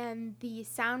 And the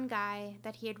sound guy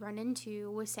that he had run into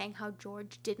was saying how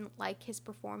George didn't like his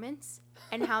performance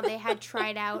and how they had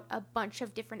tried out a bunch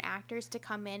of different actors to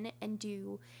come in and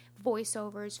do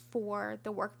voiceovers for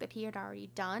the work that he had already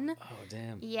done. Oh,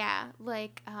 damn. Yeah,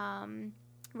 like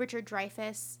Richard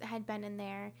Dreyfuss had been in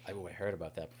there. I've heard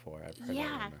about that before. I've heard Yeah.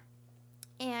 that rumor.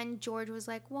 And George was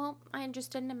like, well, I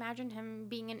just didn't imagine him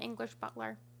being an English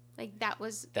butler. Like, that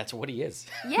was... That's what he is.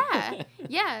 Yeah,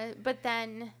 yeah. But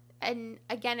then, and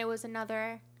again, it was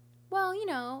another, well, you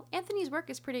know, Anthony's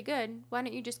work is pretty good. Why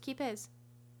don't you just keep his?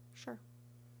 Sure.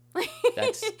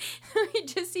 That's... It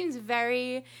just seems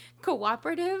very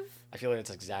cooperative. I feel like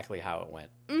that's exactly how it went.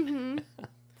 Mm-hmm.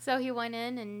 So he went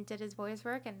in and did his voice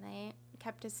work, and they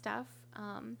kept his stuff.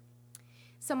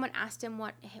 Someone asked him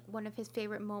what one of his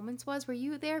favorite moments was. Were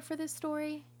you there for this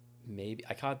story? Maybe.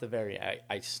 I caught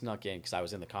I snuck in because I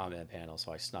was in the comment panel,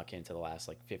 so I snuck into the last,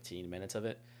 15 minutes of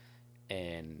it.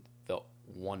 And the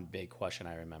one big question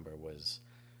I remember was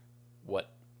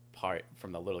what part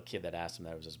from the little kid that asked him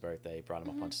that it was his birthday, brought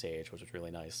him up on stage, which was really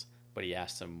nice. But he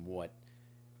asked him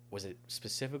was it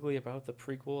specifically about the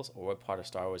prequels, or what part of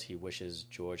Star Wars he wishes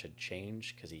George had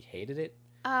changed because he hated it?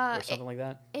 Or something like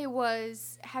that? It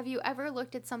was, have you ever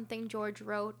looked at something George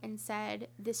wrote and said,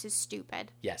 this is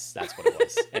stupid? Yes, that's what it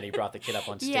was. And he brought the kid up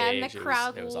on stage. Yeah, and the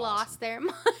crowd it was lost awesome. their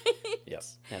mind.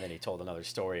 Yes. And then he told another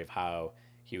story of how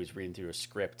he was reading through a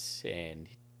script and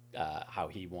how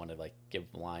he wanted to give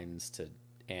lines to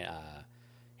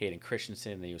Hayden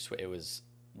Christensen. And it was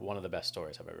one of the best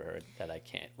stories I've ever heard that I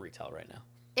can't retell right now.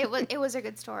 It was a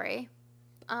good story.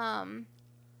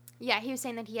 Yeah, he was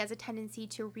saying that he has a tendency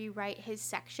to rewrite his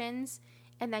sections,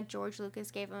 and that George Lucas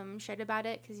gave him shit about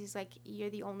it because he's like, you're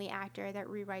the only actor that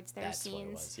rewrites their scenes. That's what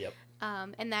it was, yep.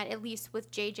 And that at least with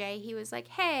JJ, he was like,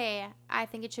 hey, I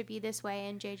think it should be this way.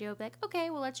 And JJ will be like, okay,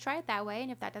 well, let's try it that way.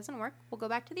 And if that doesn't work, we'll go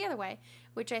back to the other way,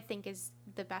 which I think is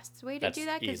the best way to do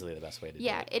that. That's easily the best way to do it.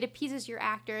 Yeah, it appeases your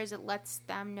actors. It lets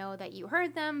them know that you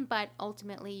heard them. But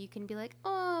ultimately, you can be like,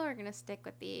 oh, we're going to stick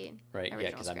with the right, original yeah,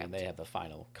 because, script. they have the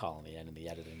final call in the end in the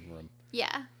editing room.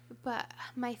 Yeah, but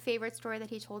my favorite story that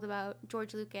he told about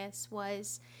George Lucas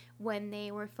was when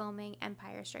they were filming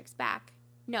Empire Strikes Back.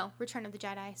 No, Return of the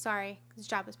Jedi. Sorry, it's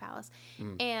Jabba's palace.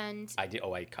 And I did.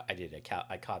 Oh, I did.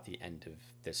 I caught the end of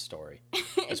this story.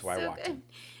 That's where I walked in.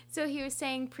 So he was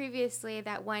saying previously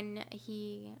that when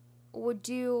he would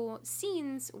do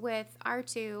scenes with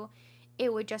R2,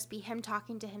 it would just be him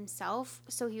talking to himself.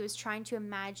 So he was trying to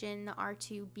imagine the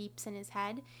R2 beeps in his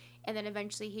head. And then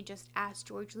eventually he just asked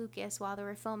George Lucas while they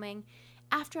were filming,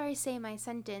 after I say my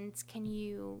sentence, can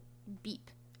you beep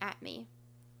at me?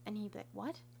 And he'd be like,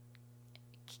 what?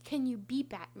 Can you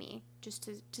beep at me? Just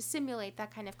to simulate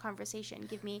that kind of conversation.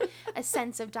 Give me a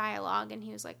sense of dialogue. And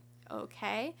he was like,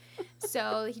 okay.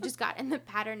 So he just got in the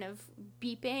pattern of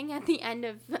beeping at the end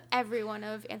of every one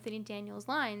of Anthony Daniels'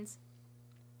 lines.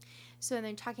 So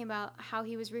they're talking about how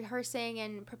he was rehearsing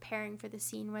and preparing for the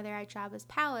scene where they're at Jabba's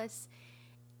palace.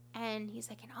 And he's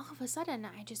like, and all of a sudden,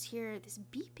 I just hear this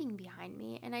beeping behind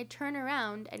me. And I turn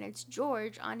around, and it's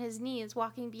George on his knees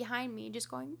walking behind me,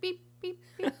 just going beep, beep,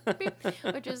 beep,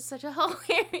 beep, which is such a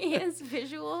hilarious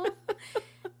visual.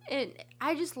 And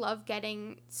I just love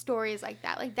getting stories like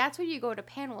that. Like, that's what you go to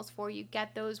panels for. You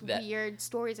get those weird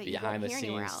stories that you won't hear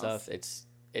anywhere else. Behind the scenes stuff,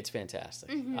 it's fantastic.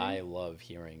 Mm-hmm. I love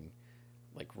hearing,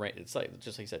 like, it's like,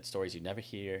 just like you said, stories you never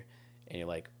hear. And you're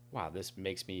like, wow, this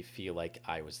makes me feel like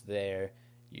I was there.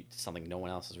 Something no one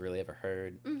else has really ever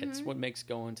heard. Mm-hmm. It's what makes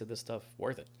going to this stuff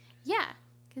worth it. Yeah,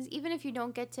 because even if you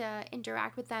don't get to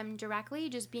interact with them directly,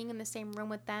 just being in the same room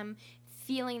with them,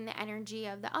 feeling the energy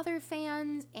of the other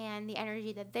fans and the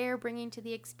energy that they're bringing to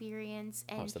the experience.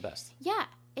 And it's the best. Yeah,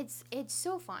 it's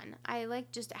so fun. I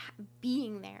like just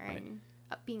being there and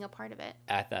being a part of it.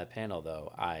 At that panel,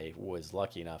 though, I was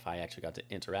lucky enough. I actually got to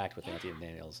interact with Anthony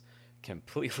Daniels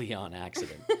completely on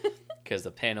accident. Because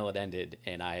the panel had ended,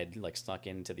 and I had, like, snuck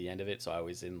into the end of it, so I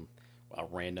was in a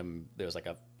random, there was, like,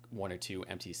 a 1 or 2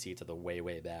 empty seats at the way,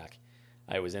 way back.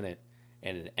 I was in it,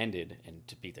 and it ended, and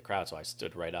to beat the crowd, so I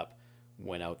stood right up,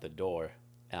 went out the door,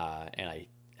 and I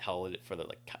held it for the,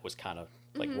 like, was kind of,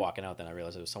 like, walking out, then I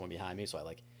realized there was someone behind me, so I,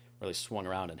 like, really swung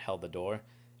around and held the door,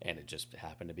 and it just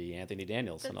happened to be Anthony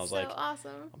Daniels. That's and I was so like,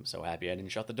 awesome. I'm so happy I didn't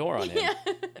shut the door on him.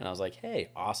 Yeah. And I was like, hey,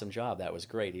 awesome job. That was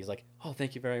great. He's like, oh,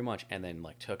 thank you very much. And then,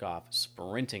 like, took off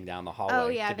sprinting down the hallway. Oh,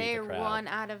 yeah, to beat they the crowd. run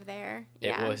out of there.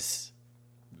 It was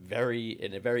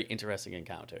a very interesting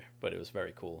encounter, but it was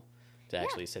very cool to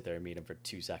actually sit there and meet him for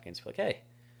 2 seconds. Be like, hey,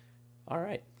 all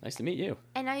right, nice to meet you.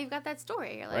 And now you've got that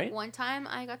story. You're like, right? One time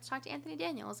I got to talk to Anthony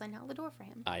Daniels and held the door for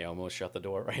him. I almost shut the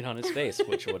door right on his face,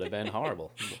 which would have been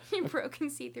horrible. He broken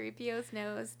C-3PO's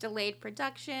nose, delayed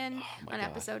production on God.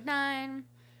 episode 9.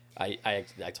 I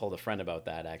told a friend about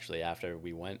that, actually, after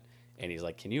we went, and he's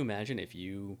like, can you imagine if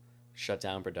you shut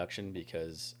down production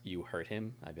because you hurt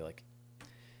him? I'd be like,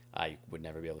 I would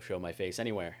never be able to show my face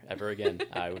anywhere ever again.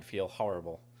 I would feel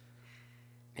horrible.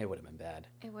 It would have been bad.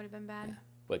 It would have been bad. Yeah.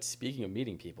 But speaking of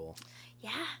meeting people,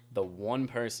 Yeah. the one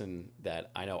person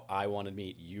that I know I wanted to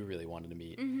meet, you really wanted to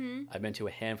meet. Mm-hmm. I've been to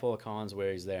a handful of cons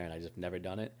where he's there, and I just never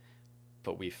done it.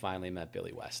 But we finally met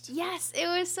Billy West. Yes, it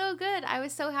was so good. I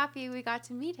was so happy we got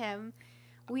to meet him.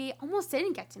 We almost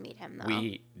didn't get to meet him, though.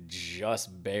 We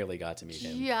just barely got to meet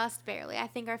him. Just barely. I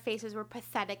think our faces were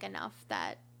pathetic enough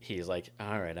that... He's like,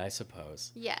 all right, I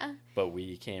suppose. Yeah. But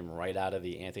we came right out of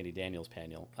the Anthony Daniels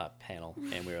panel,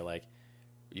 and we were like,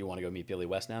 you want to go meet Billy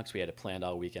West now? Because we had it planned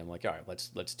all weekend. I'm like, all right,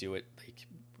 let's do it. Like,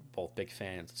 both big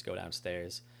fans. Let's go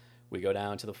downstairs. We go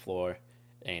down to the floor,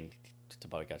 and it's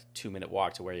about like a 2-minute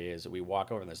walk to where he is. We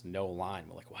walk over, and there's no line.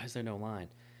 We're like, why is there no line?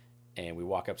 And we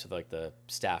walk up to like the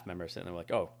staff members, and they're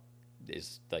like, oh,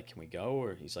 can we go?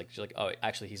 Or she's like, oh,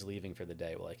 actually, he's leaving for the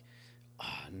day. We're like,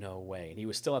 oh, no way. And he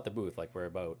was still at the booth. Like, we're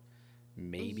about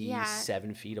maybe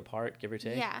 7 feet apart, give or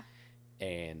take. Yeah.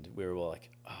 And we were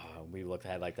like, oh, we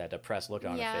had like that depressed look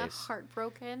on our Yeah, face.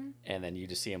 heartbroken. And then you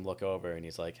just see him look over, and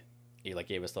he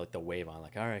gave us like the wave on,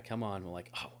 like, all right, come on. We're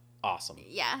like, oh, awesome.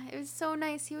 Yeah, it was so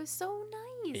nice. He was so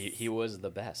nice. He was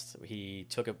the best. We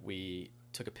took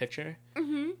a picture,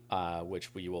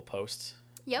 which we will post.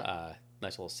 Yep.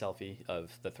 Nice little selfie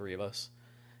of the three of us.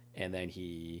 And then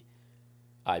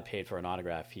I paid for an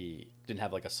autograph. He didn't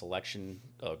have like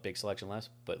a big selection left,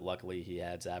 but luckily he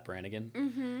had Zap Brannigan.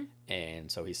 Mm-hmm.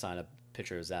 And so he signed a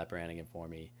picture of Zap Brannigan for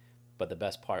me. But the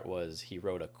best part was he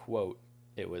wrote a quote.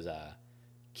 It was,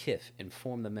 Kith,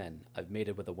 inform the men, I've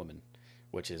mated with a woman,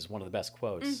 which is one of the best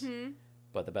quotes. Mm-hmm.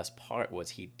 But the best part was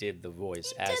he did the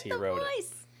voice as he wrote it.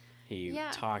 He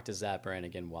talked to Zap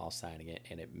Brannigan while signing it,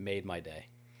 and it made my day.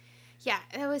 Yeah,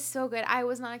 it was so good. I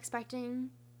was not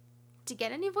expecting to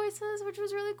get any voices, which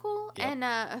was really cool. Yep.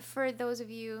 And for those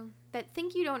of you that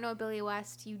think you don't know Billy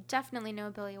West, you definitely know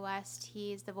Billy West.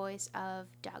 He's the voice of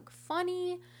Doug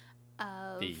Funny,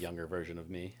 of the younger version of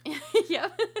me.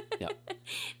 Yep.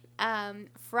 Yep.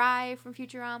 Fry from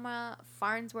Futurama,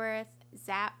 Farnsworth,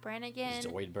 Zap Brannigan,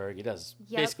 Zoidberg. He does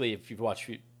basically. If you've watched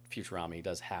Futurama, he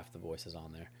does half the voices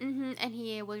on there. Mm-hmm. And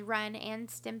he was Ren and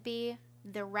Stimpy,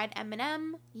 the Red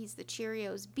M&M. He's the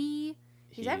Cheerios Bee.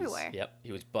 He's everywhere. Yep.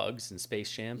 He was Bugs in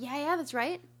Space Jam. Yeah, that's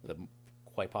right.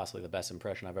 Quite possibly the best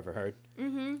impression I've ever heard.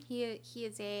 Mm-hmm. He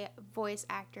is a voice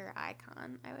actor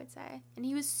icon, I would say. And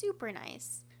he was super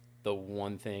nice. The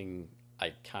one thing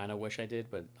I kind of wish I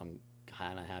did, but I'm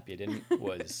kind of happy I didn't,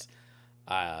 was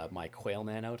my Quail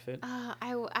Man outfit.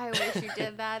 I wish you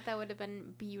did that. That would have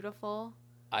been beautiful.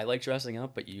 I like dressing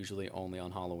up, but usually only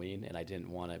on Halloween, and I didn't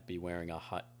want to be wearing a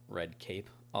hot red cape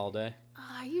all day.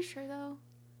 Are you sure, though?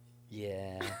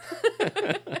 Yeah.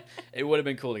 It would have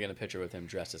been cool to get a picture with him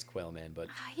dressed as Quailman, but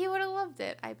He would have loved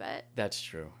it, I bet. that's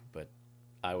true. But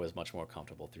I was much more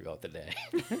comfortable throughout the day.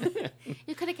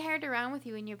 You could have carried it around with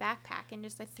you in your backpack and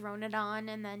just like thrown it on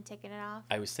and then taken it off.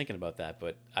 I was thinking about that,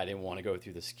 but I didn't want to go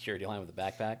through the security line with the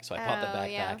backpack, so I bought the Oh,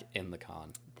 backpack yeah. in the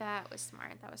con. That was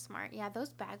smart. That was smart. Yeah, those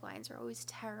bag lines are always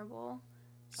terrible.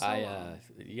 So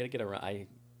You gotta get around.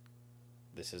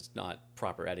 This is not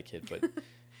proper etiquette, but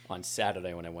on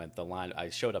Saturday when I went, the line, I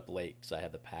showed up late because I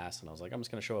had the pass, and I was like, I'm just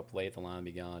gonna show up late. The line will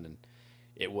be gone, and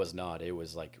it was not. It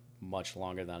was like much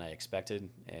longer than I expected,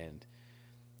 and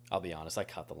I'll be honest, I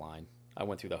cut the line. I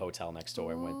went through the hotel next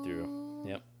door and went through. Ooh,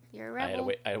 Yep. You're a I had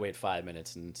rebel. to wait 5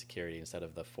 minutes in security instead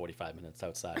of the 45 minutes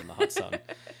outside in the hot sun.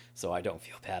 So I don't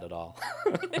feel bad at all.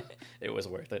 It was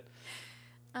worth it.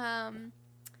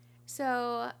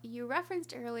 So you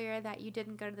referenced earlier that you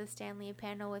didn't go to the Stanley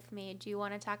panel with me. Do you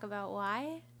want to talk about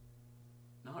why?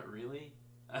 Not really.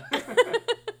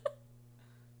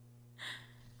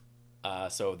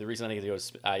 So the reason I didn't get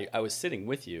to go, I was sitting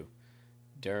with you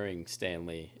during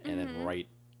Stanley, and then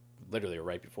literally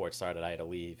right before it started, I had to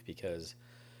leave because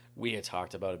we had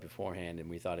talked about it beforehand, and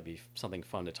we thought it'd be something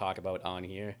fun to talk about on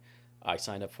here. I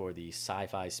signed up for the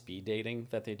sci-fi speed dating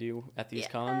that they do at these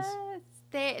cons.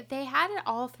 They had it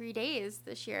all 3 days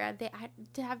this year.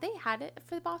 Have they had it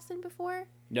for Boston before?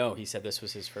 No, he said this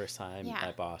was his first time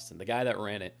at Boston. The guy that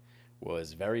ran it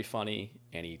was very funny,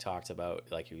 and he talked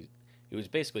about, like, he was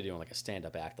basically doing like a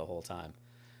stand-up act the whole time.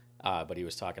 But he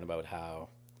was talking about how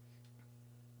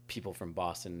people from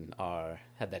Boston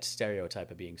had that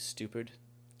stereotype of being stupid.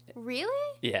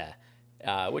 Really? Yeah.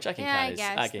 Which I can Yeah, kind of, I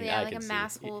guess. I like can a see.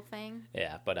 mass fool thing.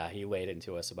 Yeah, but he laid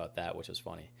into us about that, which was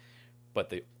funny. But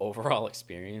the overall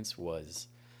experience was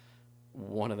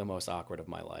one of the most awkward of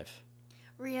my life.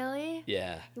 Really?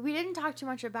 Yeah. We didn't talk too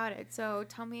much about it, so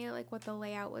tell me like what the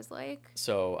layout was like.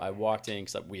 So I walked in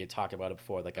because we had talked about it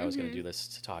before, like I was going to do this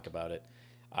to talk about it.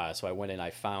 So I went in,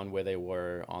 I found where they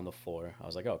were on the floor. I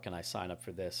was like, oh, can I sign up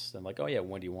for this? And like, oh yeah,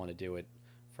 when do you want to do it?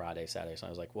 Friday, Saturday. So I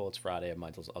was like, well, it's Friday.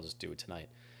 I'll just do it tonight.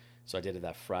 So I did it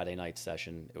that Friday night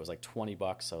session. It was like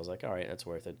 $20. So I was like, all right, that's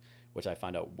worth it. Which I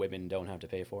find out women don't have to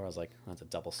pay for. I was like, that's a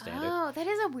double standard. Oh, that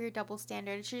is a weird double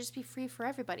standard. It should just be free for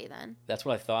everybody then. That's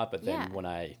what I thought. But then when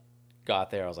I got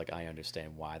there, I was like, I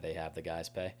understand why they have the guys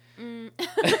pay.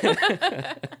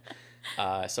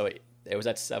 So it was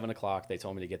at 7 o'clock. They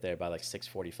told me to get there by like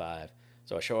 6:45.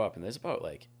 So I show up and there's about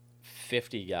like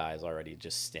 50 guys already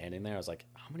just standing there. I was like,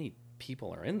 how many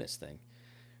people are in this thing?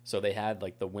 So they had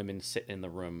like the women sit in the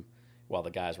room while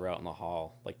the guys were out in the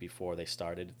hall, like before they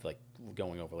started, like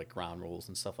going over like ground rules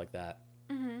and stuff like that.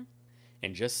 Mm-hmm.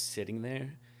 And just sitting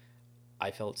there,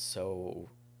 I felt so,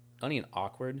 not even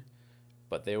awkward,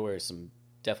 but there were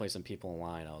definitely some people in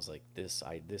line. I was like, this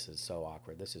is so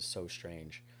awkward. This is so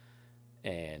strange.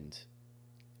 And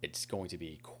it's going to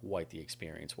be quite the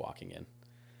experience walking in.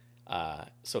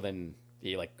 So then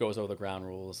he like goes over the ground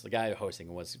rules. The guy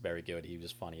hosting was very good. He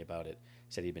was funny about it.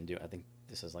 He said he'd been doing, I think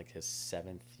this is like his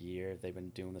 7th year they've been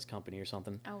doing this company or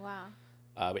something. Oh, wow.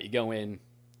 But you go in,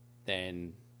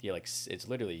 then you like, it's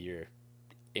literally you're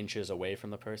inches away from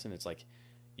the person. It's like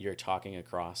you're talking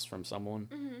across from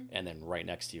someone, and then right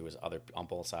next to you is on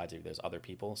both sides of you, there's other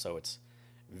people. So it's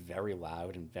very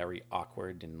loud and very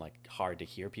awkward and like hard to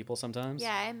hear people sometimes.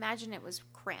 Yeah, I imagine it was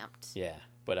cramped. Yeah,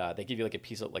 but they give you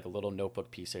like a little notebook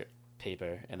piece of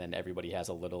paper, and then everybody has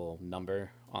a little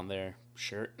number on their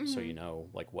shirt, so you know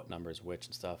like what number is which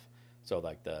and stuff. So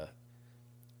like the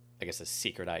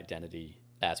secret identity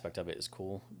aspect of it is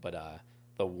cool, but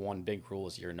the one big rule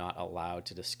is you're not allowed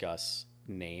to discuss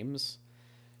names.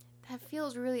 That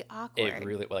feels really awkward. It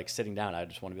really, like sitting down, I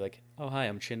just want to be like, oh hi,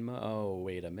 I'm Chinma. Oh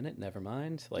wait a minute, never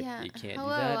mind. Like you can't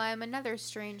Hello, do that. I'm another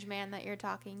strange man that you're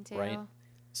talking to. Right.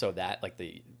 So that like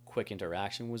the quick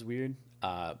interaction was weird,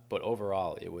 but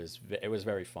overall it was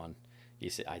very fun.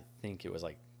 I think it was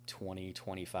like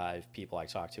 25 people I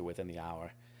talked to within the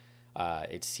hour.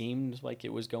 It seemed like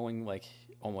it was going like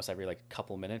almost every like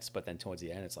couple minutes, but then towards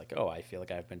the end it's like, oh, I feel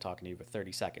like I've been talking to you for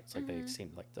 30 seconds. Like they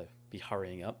seemed like to be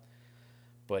hurrying up,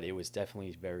 but it was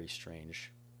definitely very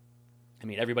strange. I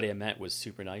mean, everybody I met was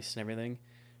super nice and everything,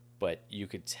 but you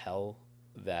could tell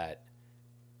that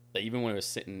even when I was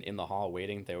sitting in the hall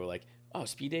waiting, they were like, oh,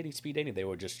 speed dating. They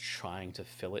were just trying to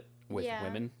fill it with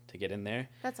women to get in there.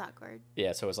 That's awkward.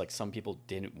 Yeah, so it was like some people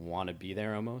didn't want to be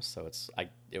there almost, so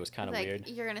it was kind of like, weird.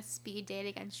 You're going to speed date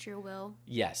against your will.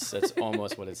 Yes, that's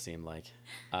almost what it seemed like.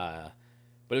 But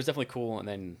it was definitely cool, and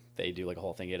then they do like a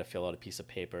whole thing. You had to fill out a piece of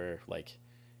paper, like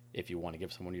if you want to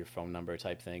give someone your phone number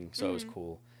type thing, so it was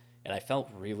cool. And I felt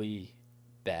really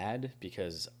bad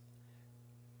because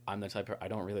I'm the type of, I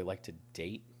don't really like to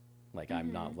date. Like,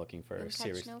 I'm not looking for Don't a catch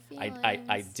serious. no I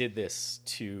feelings. did this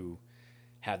to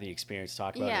have the experience to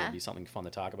talk about it. Yeah. It would be something fun to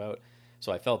talk about.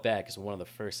 So I felt bad because one of the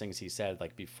first things he said,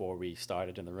 like before we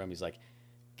started in the room, he's like,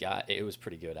 "Guy," it was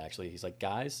pretty good actually. He's like,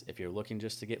 "Guys, if you're looking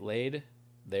just to get laid,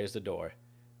 there's the door.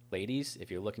 Ladies, if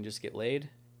you're looking just to get laid,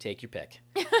 take your pick,"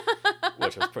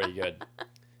 which was pretty good.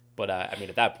 But I mean,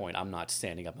 at that point, I'm not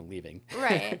standing up and leaving.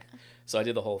 Right. So I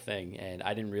did the whole thing, and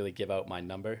I didn't really give out my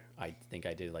number. I think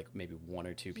I did like maybe one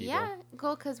or two people. Yeah,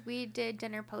 cool, because we did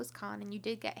dinner post-con, and you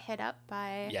did get hit up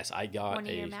by Yes, I got one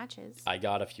of your matches. I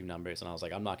got a few numbers, and I was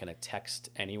like, I'm not going to text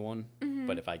anyone,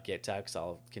 but if I get text,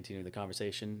 I'll continue the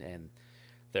conversation. And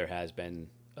there has been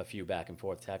a few back and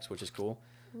forth texts, which is cool.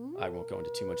 I won't go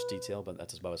into too much detail, but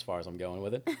that's about as far as I'm going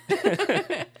with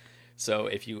it. So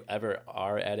if you ever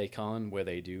are at a con where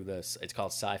they do this, it's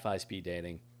called sci-fi speed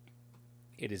dating.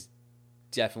 It is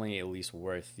definitely at least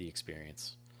worth the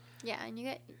experience. Yeah, and you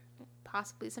get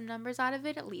possibly some numbers out of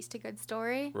it, at least a good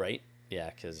story. Right? Yeah,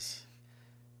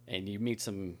 and you meet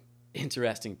some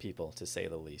interesting people, to say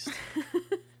the least.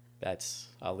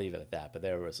 I'll leave it at that. But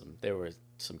there were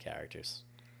some characters.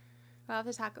 We'll have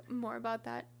to talk more about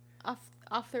that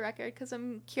off the record because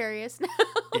I'm curious now.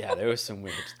 Yeah, there was some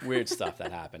weird stuff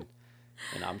that happened,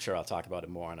 and I'm sure I'll talk about it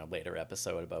more on a later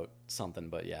episode about something.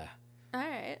 But yeah, All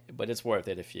right. but it's worth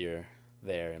it if you're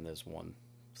there and there's one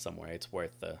somewhere. It's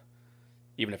worth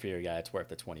even if you're a guy, it's worth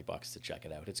the $20 to check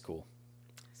it out. It's cool.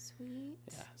 Sweet.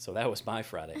 Yeah. So that was my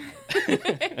Friday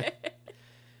night.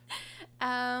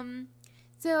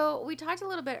 So we talked a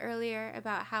little bit earlier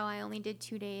about how I only did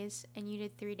 2 days and you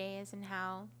did 3 days, and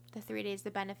how the 3 days,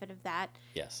 the benefit of that,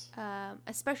 Yes.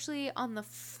 especially on the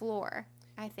floor,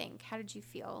 I think. How did you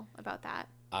feel about that?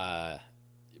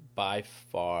 By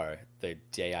far, the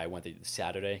day I went, the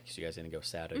Saturday, because you guys didn't go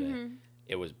Saturday,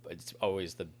 it's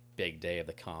always the big day of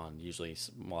the con. Usually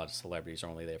a lot of celebrities are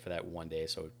only there for that one day,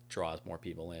 so it draws more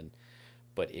people in.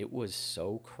 But it was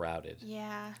so crowded.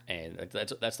 Yeah. And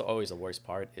that's always the worst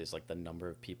part, is like the number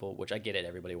of people, which I get it.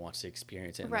 Everybody wants to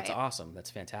experience it. And Right. That's awesome.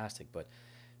 That's fantastic. But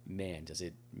man, does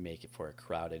it make it for a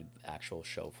crowded actual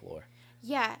show floor.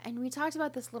 Yeah, and we talked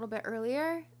about this a little bit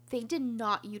earlier. They did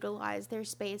not utilize their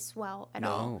space well at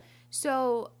all. No.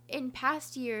 So in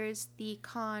past years, the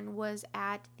con was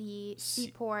at the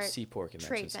Seaport Convention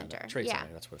Trade Center. Center. Trade Yeah.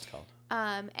 Center, that's what it's called.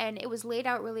 And it was laid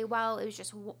out really well. It was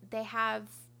just, they have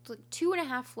like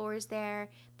 2.5 floors there.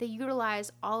 They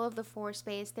utilize all of the floor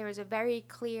space. There was a very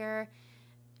clear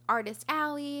artist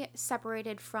alley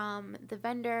separated from the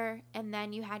vendor, and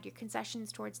then you had your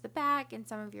concessions towards the back and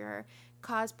some of your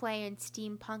cosplay and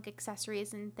steampunk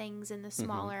accessories and things in the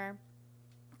smaller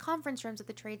conference rooms at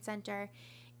the Trade Center.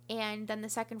 And then the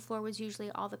second floor was usually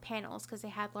all the panels because they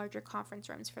had larger conference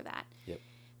rooms for that. Yep.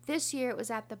 This year it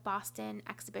was at the Boston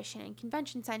Exhibition and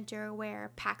Convention Center,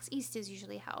 where PAX East is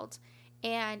usually held.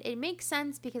 And it makes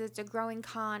sense because it's a growing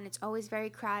con. It's always very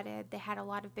crowded. They had a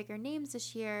lot of bigger names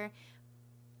this year,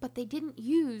 but they didn't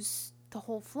use the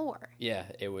whole floor. Yeah,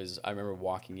 it was. I remember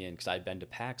walking in, because I'd been to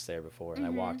PAX there before, and I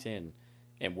walked in,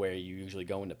 and where you usually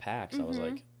go into PAX, I was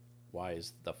like, why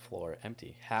is the floor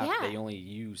empty? They only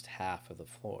used half of the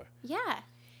floor. Yeah.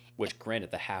 Which,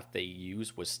 granted, the half they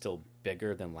used was still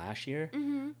bigger than last year,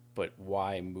 but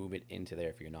why move it into there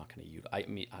if you're not going to use? I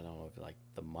mean, I don't know if like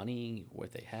the money,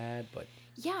 what they had, but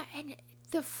Yeah, and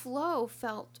the flow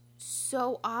felt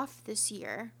so off this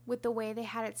year with the way they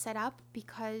had it set up,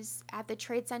 because at the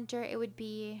Trade Center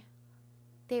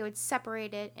they would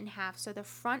separate it in half. So the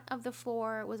front of the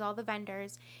floor was all the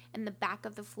vendors and the back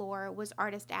of the floor was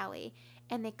Artist Alley.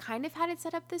 And they kind of had it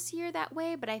set up this year that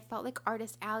way, but I felt like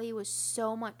Artist Alley was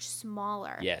so much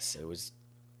smaller. yes, it was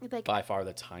Like, by far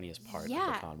the tiniest part of the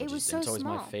Yeah, con, it which was is so it's always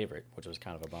my small. favorite, which was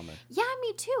kind of a bummer. yeah,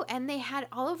 me too. And they had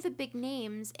all of the big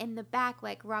names in the back,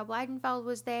 like Rob Lidenfeld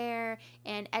was there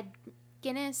and Ed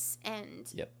Guinness,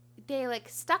 and Yep. they like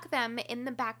stuck them in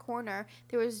the back corner.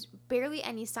 There was barely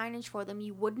any signage for them.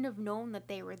 You wouldn't have known that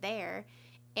they were there.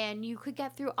 And you could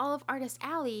get through all of Artist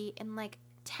Alley in like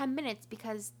 10 minutes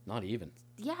because, Not even.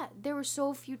 yeah, there were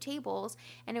so few tables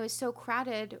and it was so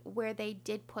crowded where they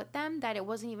did put them that it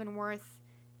wasn't even worth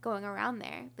going around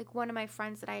there. Like, one of my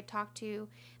friends that I had talked to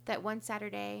that one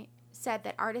Saturday said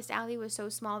that Artist Alley was so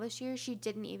small this year, she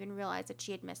didn't even realize that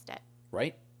she had missed it.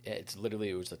 Right? It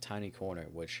was a tiny corner,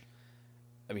 which,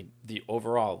 I mean, the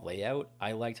overall layout,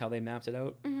 I liked how they mapped it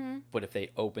out. Mm-hmm. But if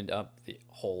they opened up the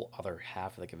whole other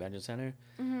half of the convention center,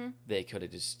 Mm-hmm. they could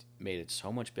have just made it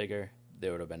so much bigger.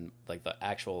 There would have been like the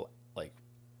actual like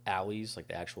alleys, like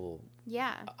the actual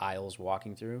Yeah. aisles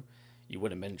walking through. You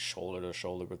would have been shoulder to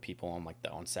shoulder with people on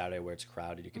on Saturday where it's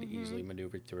crowded. You could easily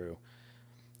maneuver through.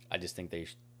 I just think they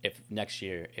if next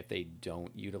year, if they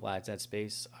don't utilize that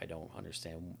space, I don't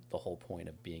understand the whole point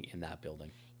of being in that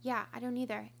building. Yeah, I don't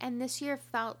either. And this year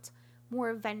felt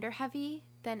more vendor heavy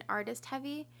than artist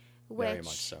heavy, Very much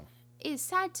which so. is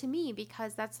sad to me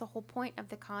because that's the whole point of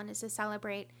the con, is to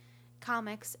celebrate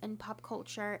comics and pop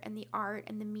culture and the art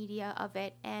and the media of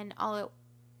it. And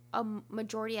a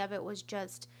majority of it was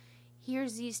just,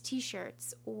 here's these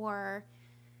t-shirts, or,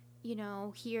 you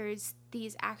know, here's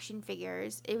these action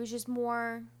figures. It was just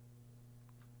more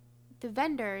the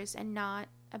vendors and not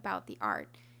about the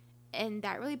art. And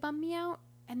that really bummed me out.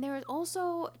 And there was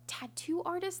also tattoo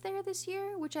artists there this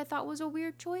year, which I thought was a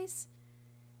weird choice.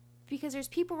 Because there's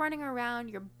people running around,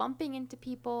 you're bumping into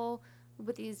people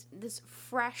with this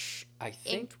fresh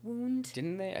inked wound.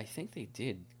 Didn't they? I think they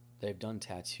did. They've done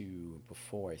tattoo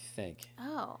before, I think.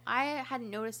 Oh, I hadn't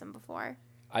noticed them before.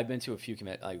 I've been to a few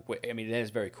I mean, it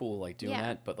is very cool, like, doing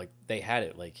that, but, like, they had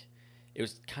it, like, it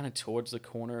was kind of towards the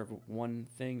corner of one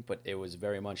thing, but it was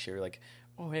very much, you're like,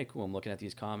 oh, hey, cool, I'm looking at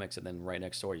these comics, and then right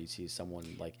next door you see someone,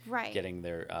 like, getting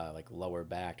their, like, lower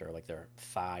back or, like, their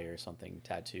thigh or something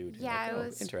tattooed. Yeah, like, it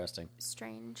was interesting.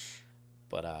 Strange.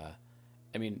 But,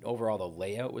 I mean, overall, the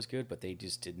layout was good, but they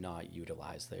just did not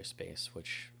utilize their space,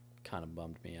 which kind of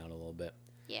bummed me out a little bit.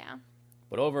 Yeah.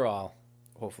 But overall,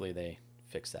 hopefully they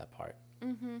fix that part.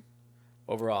 Mm-hmm.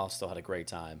 Overall, still had a great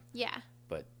time. Yeah.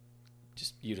 But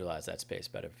just utilize that space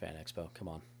better, Fan Expo. Come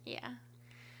on. Yeah.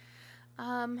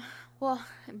 Well,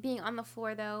 being on the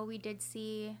floor, though, we did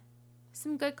see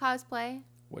some good cosplay.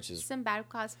 Which is... some bad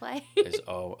cosplay.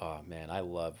 Oh, man, I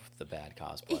love the bad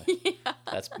cosplay. Yeah.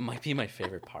 That's might be my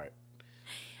favorite part.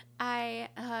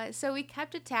 So we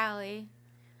kept a tally.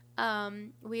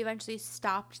 We eventually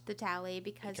stopped the tally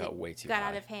because it got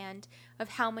out of hand of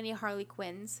how many Harley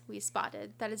Quinns we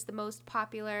spotted. That is the most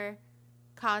popular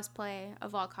cosplay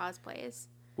of all cosplays.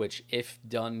 Which, if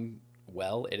done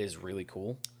well, it is really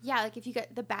cool. Yeah, like if you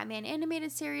get the Batman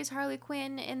animated series Harley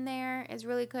Quinn in there is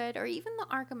really good, or even the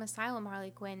Arkham Asylum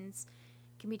Harley Quinns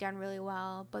can be done really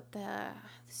well. But the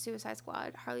Suicide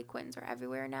Squad Harley Quinns are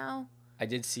everywhere now. I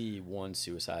did see one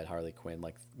Suicide Harley Quinn,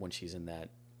 like when she's in that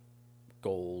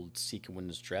gold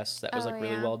sequins dress, that was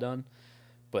really well done,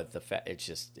 but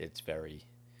it's very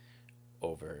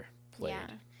overplayed.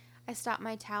 Yeah, I stopped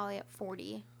my tally at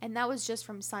 40, and that was just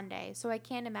from Sunday, so I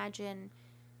can't imagine.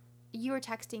 You were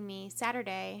texting me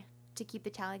Saturday to keep the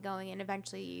tally going, and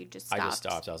eventually you just stopped. I just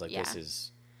stopped. I was like, this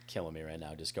is killing me right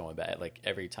now, just going back. Like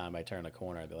every time I turn a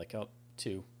corner, I'd be like, oh,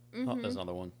 2. Oh, there's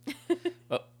another one.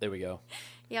 Oh, there we go.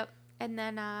 Yep. And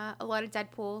then a lot of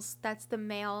Deadpools. That's the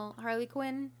male Harley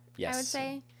Quinn. Yes. I would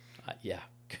say. Yeah,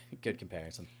 good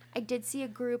comparison. I did see a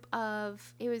group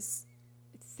of, it was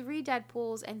 3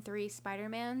 Deadpools and 3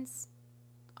 Spider-Mans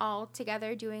all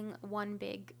together doing one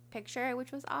big picture,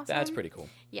 which was awesome. That's pretty cool.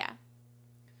 Yeah.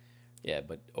 Yeah,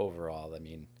 but overall, I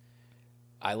mean,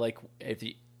 I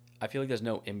feel like there's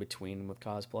no in-between with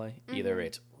cosplay. Mm-hmm. Either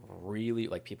it's really,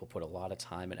 like, people put a lot of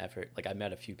time and effort. Like, I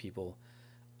met a few people.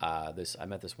 I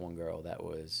met this one girl that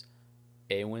was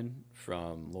Eowyn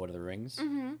from Lord of the Rings,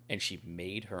 and she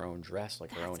made her own dress,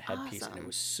 like her own headpiece, and it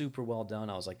was super well done.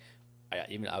 I was like,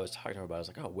 I was talking to her about it. I was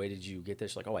like, oh, where did you get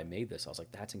this? She's like, oh, I made this. I was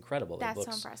like, that's incredible. That's it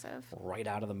looks so impressive. Right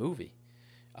out of the movie.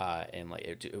 And like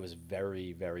it was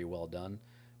very, very well done.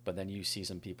 But then you see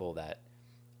some people that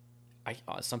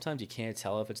sometimes you can't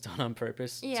tell if it's done on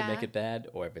purpose to make it bad,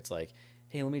 or if it's like,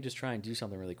 hey, let me just try and do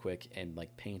something really quick and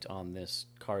like paint on this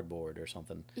cardboard or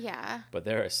something. Yeah. But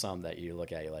there are some that you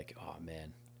look at, you're like, oh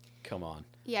man, come on.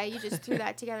 Yeah, you just threw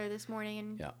that together this morning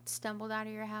and stumbled out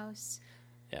of your house.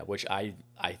 Yeah, which I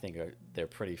think they're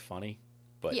pretty funny,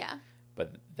 but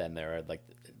but then there are like,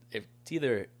 it's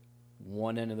either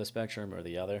one end of the spectrum or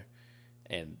the other,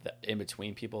 and in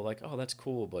between people are like, oh, that's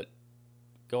cool, but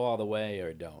go all the way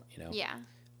or don't, you know? Yeah.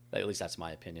 At least that's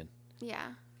my opinion.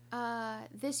 Yeah.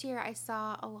 This year I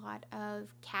saw a lot of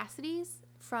Cassidy's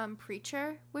from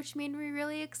Preacher, which made me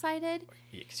really excited.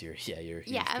 Yeah, 'cause you're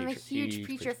I'm a huge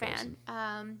Preacher fan.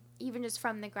 Even just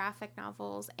from the graphic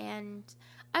novels, and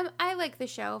I like the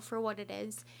show for what it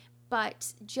is,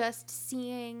 but just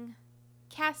seeing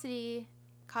Cassidy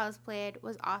cosplayed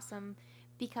was awesome,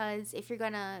 because if you're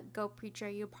gonna go Preacher,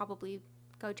 you'll probably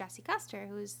go Jesse Custer,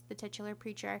 who's the titular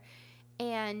Preacher.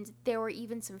 And there were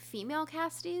even some female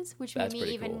Cassidys, which made me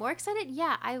even more excited.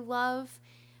 Yeah, I love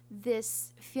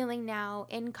this feeling now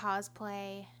in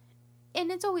cosplay.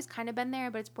 And it's always kind of been there,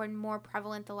 but it's been more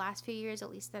prevalent the last few years, at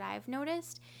least that I've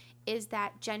noticed, is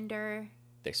that gender...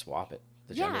 They swap it.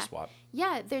 The gender swap.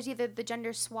 Yeah, there's either the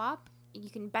gender swap,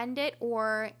 you can bend it,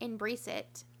 or embrace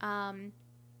it.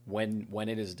 when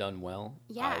it is done well.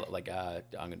 Yeah. I'm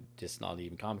gonna, just not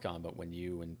even Comic-Con, but when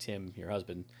you and Tim, your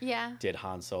husband, Yeah. did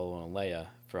Han Solo and Leia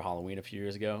for Halloween a few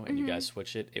years ago, and you Mm-hmm. guys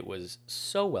switched it was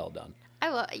so well done.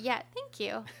 Yeah, thank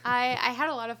you. I had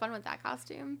a lot of fun with that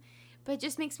costume. But it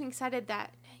just makes me excited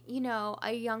that,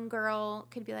 a young girl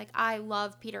could be like, I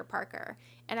love Peter Parker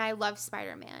and I love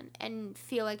Spider-Man, and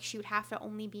feel like she would have to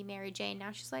only be Mary Jane.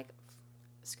 Now she's like,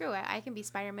 screw it. I can be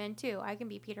Spider-Man too. I can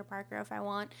be Peter Parker if I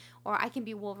want, or I can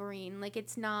be Wolverine. Like,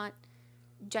 it's not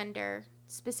gender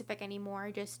specific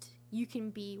anymore. Just you can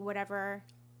be whatever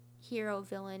hero,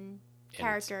 villain,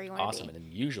 character you want to awesome. be.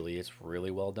 And usually it's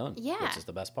really well done. Yeah. Which is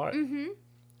the best part. Mm-hmm.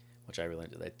 Which I really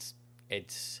enjoy.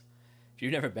 It's if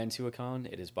you've never been to a con,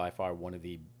 it is by far one of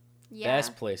the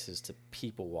best places to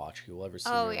people watch you'll ever see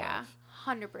in your life.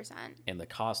 100%. And the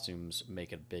costumes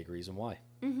make it a big reason why.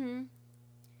 Mm-hmm.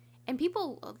 And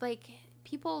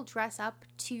people dress up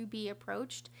to be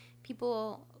approached.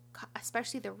 People,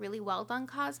 especially the really well done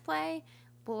cosplay,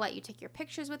 will let you take your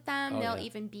pictures with them. They'll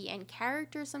even be in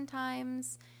character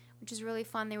sometimes, which is really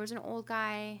fun. There was an old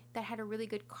guy that had a really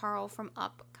good Carl from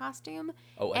Up costume.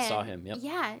 Oh, I saw him. Yep.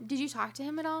 Yeah. Did you talk to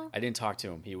him at all? I didn't talk to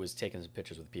him. He was taking some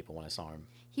pictures with people when I saw him.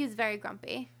 He was very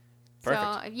grumpy.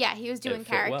 Perfect. So, yeah, he was doing It fit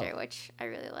character, well. which I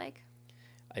really like.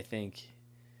 I think,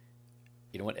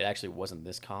 you know what? It actually wasn't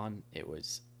this con. It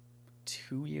was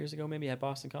 2 years ago, maybe, at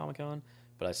Boston Comic Con.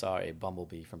 But I saw a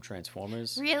Bumblebee from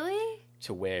Transformers. Really?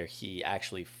 To where he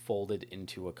actually folded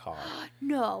into a car.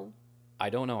 No. I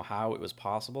don't know how it was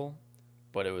possible,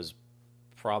 but it was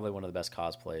probably one of the best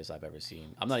cosplays I've ever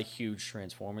seen. I'm not a huge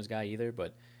Transformers guy either,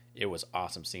 but it was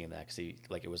awesome seeing that because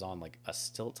it was on like a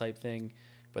stilt type thing,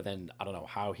 but then I don't know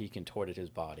how he contorted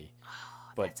his body.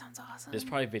 But That sounds awesome. there's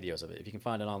probably videos of it. If you can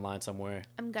find it online somewhere,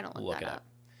 I'm gonna look it that up. up.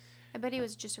 I bet he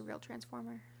was just a real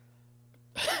Transformer.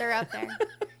 They're out there.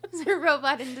 It's a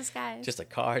robot in disguise. Just a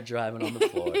car driving on the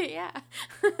floor. Yeah.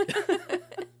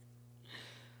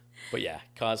 But yeah,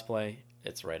 cosplay,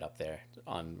 it's right up there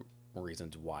on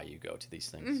reasons why you go to these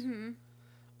things. Mm-hmm.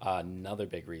 Another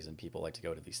big reason people like to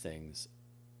go to these things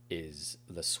is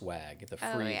the swag, the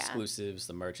free exclusives,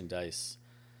 the merchandise.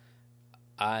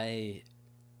 Granted,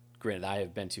 I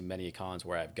have been to many cons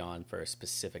where I've gone for a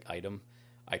specific item.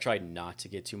 I tried not to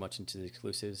get too much into the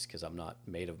exclusives because I'm not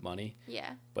made of money.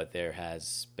 Yeah. But there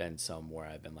has been some where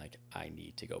I've been like, I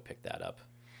need to go pick that up.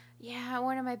 Yeah,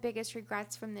 one of my biggest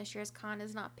regrets from this year's con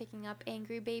is not picking up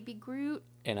Angry Baby Groot.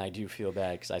 And I do feel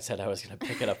bad because I said I was going to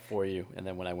pick it up for you, and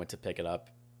then when I went to pick it up,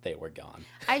 they were gone.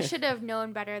 I should have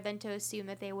known better than to assume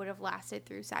that they would have lasted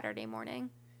through Saturday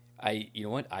morning. You know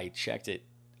what? I checked it.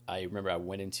 I remember I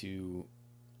went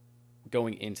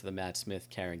going into the Matt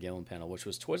Smith, Karen Gillan panel, which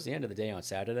was towards the end of the day on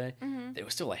Saturday. Mm-hmm. There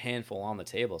was still a handful on the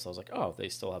table, so I was like, oh, they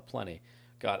still have plenty.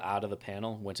 Got out of the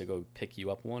panel, went to go pick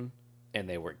you up one, and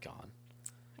they were gone.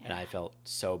 Yeah. And I felt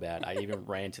so bad. I even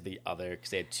ran to the other,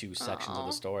 because they had two sections of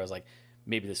the store. I was like,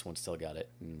 maybe this one still got it.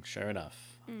 And sure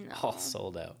enough, all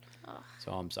sold out. Ugh.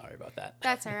 So I'm sorry about that.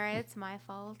 That's all right. It's my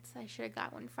fault. I should have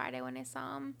got one Friday when I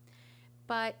saw them.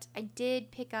 But I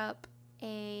did pick up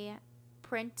a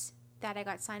print that I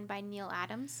got signed by Neil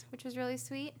Adams, which was really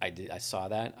sweet. I saw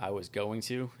that. I was going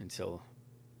to until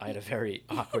I had a very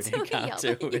awkward Until he encounter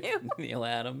yelled at with you. Neil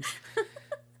Adams.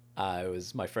 It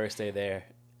was my first day there,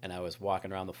 and I was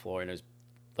walking around the floor, and it was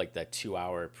like that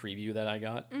 2-hour preview that I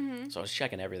got. Mm-hmm. So I was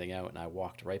checking everything out, and I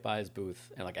walked right by his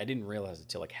booth, and like I didn't realize it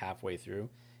till like halfway through.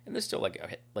 And there's still like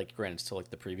granted, it's still like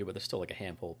the preview, but there's still like a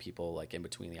handful of people like in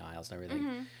between the aisles and everything.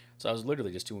 Mm-hmm. So I was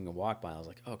literally just doing a walk by, and I was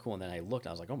like, oh, cool. And then I looked,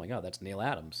 and I was like, oh my God, that's Neil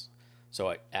Adams.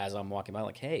 So as I'm walking by,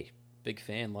 like, hey, big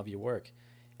fan, love your work.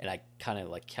 And I kind of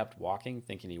like kept walking,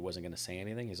 thinking he wasn't going to say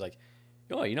anything. He's like,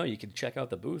 oh, you could check out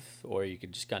the booth, or you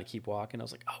could just kind of keep walking. I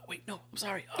was like, oh, wait, no, I'm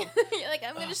sorry. Oh. You're like,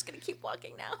 I'm just going to keep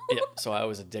walking now. Yeah, so I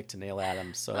was a dick to Neil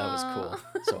Adams, so that was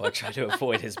cool. So I tried to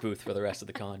avoid his booth for the rest of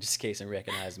the con, just in case he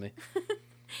recognized me.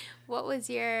 What was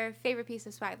your favorite piece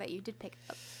of swag that you did pick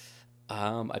up?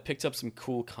 I picked up some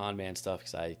cool con man stuff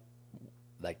because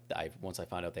once I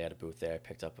found out they had a booth there, I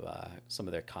picked up some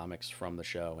of their comics from the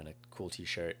show and a cool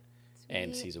T-shirt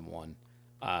and season 1.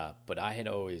 But I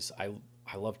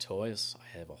love toys.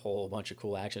 I have a whole bunch of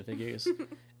cool action figures,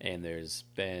 and there's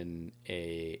been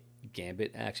a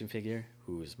Gambit action figure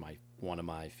who's one of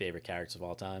my favorite characters of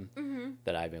all time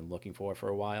that I've been looking for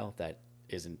a while. That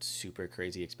isn't super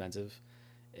crazy expensive,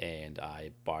 and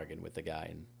I bargained with the guy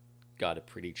and got it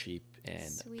pretty cheap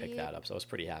and picked that up. So I was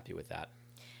pretty happy with that.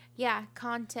 Yeah,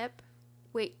 con tip.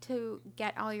 Wait to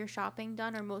get all your shopping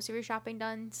done or most of your shopping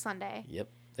done Sunday. Yep.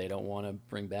 They don't want to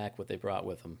bring back what they brought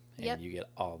with them, and you get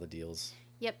all the deals.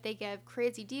 Yep, they give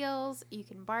crazy deals. You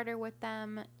can barter with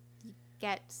them.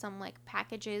 get some like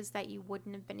packages that you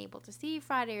wouldn't have been able to see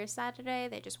Friday or Saturday.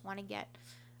 They just want to get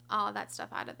all that stuff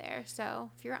out of there.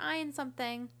 So if you're eyeing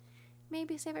something,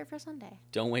 maybe save it for Sunday.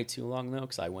 Don't wait too long, though,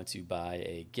 because I went to buy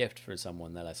a gift for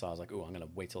someone that I saw. I was like, oh, I'm going to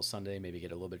wait till Sunday, maybe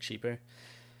get it a little bit cheaper.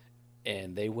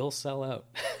 And they will sell out.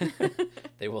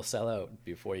 They will sell out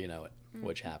before you know it,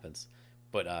 which happens.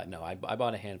 But no, I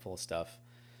bought a handful of stuff.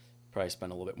 Probably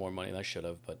spent a little bit more money than I should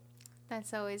have, but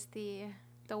that's always the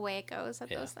way it goes at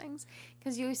those things.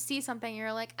 Because you see something,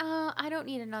 you're like, oh, I don't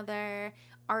need another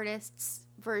artist's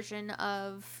version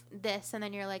of this. And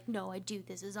then you're like, no, I do.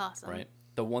 This is awesome. Right.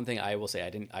 The one thing I will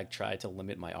say, I tried to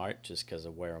limit my art just because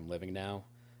of where I'm living now.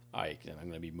 I'm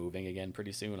going to be moving again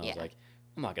pretty soon. I was like,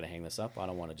 I'm not going to hang this up. I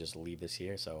don't want to just leave this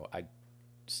here. So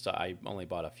I only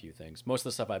bought a few things. Most of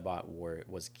the stuff I bought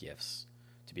was gifts,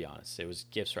 to be honest. It was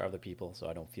gifts for other people, so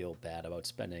I don't feel bad about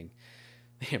spending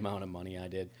the amount of money I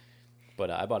did. But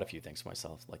I bought a few things for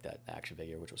myself, like that action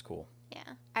figure, which was cool. Yeah.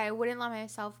 I wouldn't let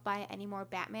myself buy any more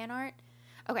Batman art.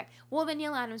 Okay. Well, the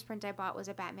Neil Adams print I bought was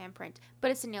a Batman print,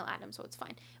 but it's a Neil Adams, so it's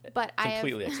fine. But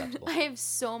completely acceptable. I have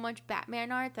so much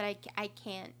Batman art that I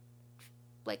can't,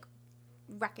 like,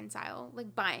 reconcile,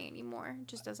 like, buying anymore. It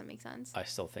just doesn't make sense. I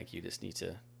still think you just need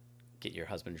to get your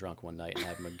husband drunk one night and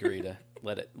have him agree to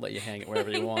let you hang it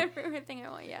wherever you want. Everything I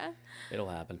want, yeah. It'll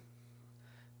happen.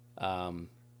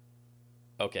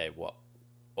 Okay, well,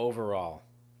 overall,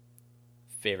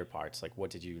 favorite parts, like, what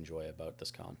did you enjoy about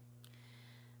this con?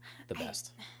 The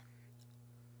best.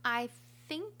 I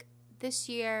think this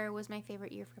year was my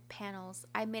favorite year for panels.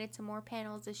 I made it to more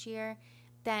panels this year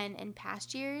than in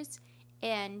past years,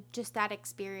 and just that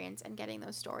experience and getting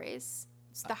those stories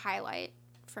is the highlight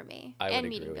for me. And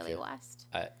meeting Billy West.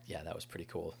 Yeah, that was pretty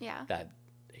cool. Yeah.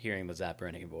 Hearing the Zap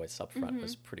Brannigan voice up front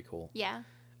was pretty cool. Yeah.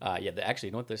 Actually,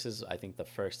 you know what? This is, I think, the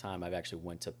first time I've actually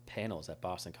went to panels at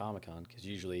Boston Comic Con, because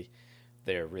usually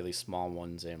they're really small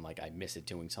ones and, like, I miss it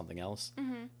doing something else.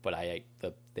 Mm-hmm. But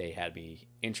they had me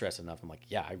interested enough. I'm like,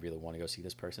 yeah, I really want to go see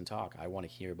this person talk. I want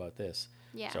to hear about this.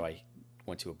 Yeah. So I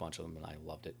went to a bunch of them and I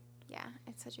loved it. Yeah,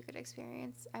 it's such a good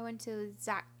experience. I went to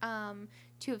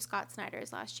two of Scott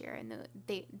Snyder's last year, and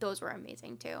those were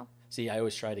amazing too. See, I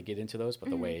always try to get into those, but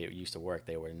the way it used to work,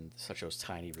 they were in such those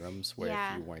tiny rooms where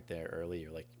if you weren't there early,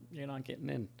 you're like, you're not getting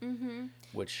in,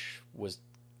 which was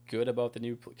good about the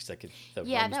new place. Like,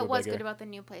 that was good about the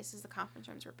new places. The conference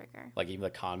rooms were bigger. Like, even the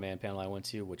Con Man panel I went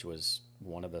to, which was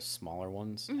one of the smaller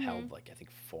ones, held, like, I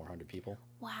think 400 people.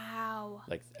 Wow.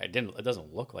 Like, it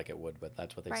doesn't look like it would, but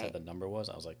that's what they said the number was.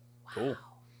 I was like, cool.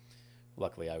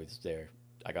 Luckily,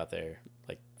 I got there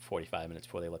like 45 minutes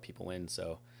before they let people in,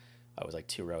 so I was like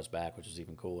 2 rows back, which was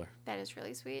even cooler. That is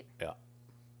really sweet. Yeah.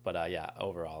 But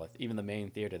overall, even the main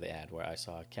theater they had, where I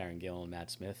saw Karen Gill and Matt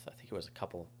Smith, I think it was a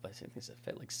couple, I think it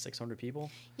fit like 600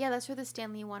 people. Yeah, that's where the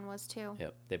Stan Lee one was too.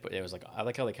 Yep. It was like, I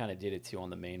like how they kind of did it too on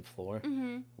the main floor,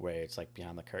 where it's like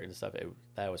behind the curtain and stuff.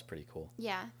 That was pretty cool.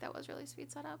 Yeah, that was really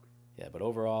sweet setup. Yeah, but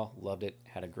overall, loved it.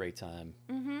 Had a great time.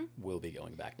 We'll be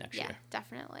going back next year. Yeah,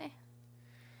 definitely.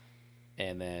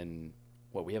 And then,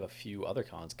 we have a few other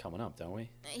cons coming up, don't we?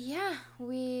 Yeah,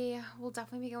 we will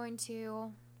definitely be going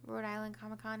to Rhode Island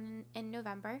Comic Con in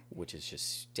November. Which is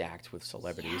just stacked with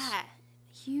celebrities. Yeah,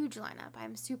 huge lineup.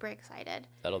 I'm super excited.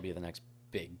 That'll be the next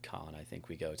big con I think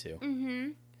we go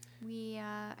to. We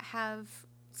have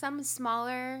some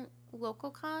smaller local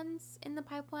cons in the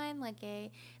pipeline, like the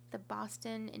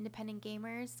Boston Independent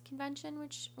Gamers Convention,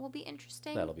 which will be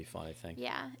interesting. That'll be fun, I think.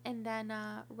 Yeah, and then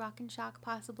Rock and Shock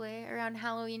possibly around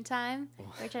Halloween time,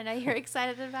 which I know you're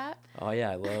excited about. Oh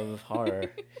yeah, I love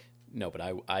horror. No, but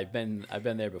I've been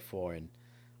there before, and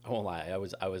I won't lie, I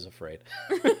was afraid.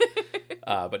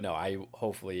 But no,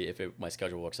 hopefully if my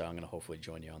schedule works out, I'm gonna hopefully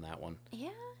join you on that one. Yeah.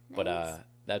 Nice. But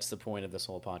that's the point of this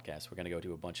whole podcast. We're gonna go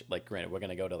to a bunch. Like, granted, we're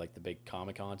gonna go to like the big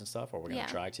Comic Cons and stuff, or we're gonna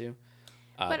try to.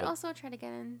 But also try to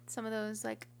get in some of those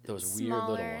like those smaller, weird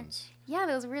little ones. Yeah,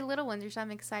 those weird little ones, which I'm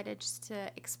excited just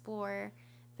to explore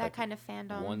that like, kind of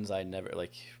fandom. Ones I never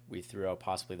we threw out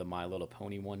possibly the My Little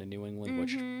Pony one in New England,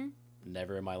 which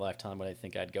never in my lifetime would I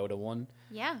think I'd go to one.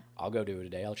 Yeah. I'll go do it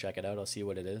today. I'll check it out. I'll see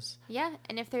what it is. Yeah,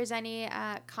 and if there's any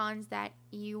cons that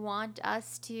you want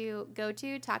us to go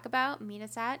to, talk about, meet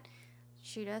us at,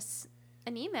 shoot us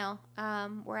an email.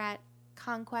 We're at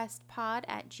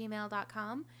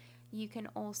conquestpod@gmail.com. You can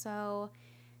also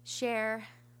share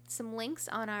some links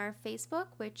on our Facebook,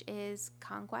 which is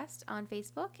Conquest on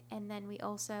Facebook. And then we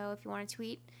also, if you want to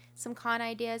tweet some con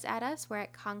ideas at us, we're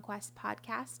at Conquest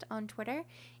Podcast on Twitter.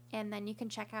 And then you can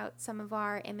check out some of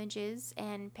our images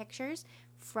and pictures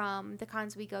from the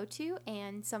cons we go to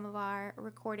and some of our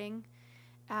recording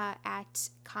at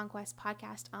Conquest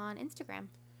Podcast on Instagram.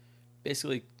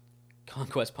 Basically,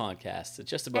 Conquest podcasts. It's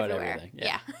just about Everywhere. everything.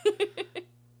 Yeah.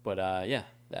 But yeah,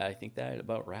 I think that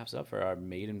about wraps up for our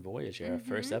maiden voyage here, our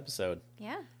first episode.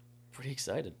 Yeah. Pretty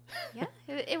excited. Yeah.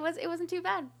 It wasn't too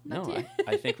bad. Not No, too...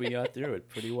 I think we got through it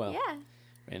pretty well. Yeah.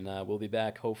 And we'll be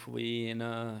back hopefully in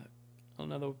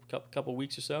another couple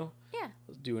weeks or so. Yeah.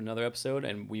 We'll do another episode,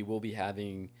 and we will be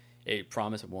having a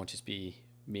promise. It won't just be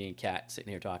me and Kat sitting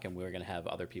here talking. We're going to have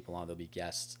other people on. There'll be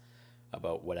guests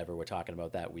about whatever we're talking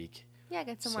about that week. Yeah,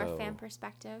 get some more fan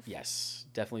perspective. Yes,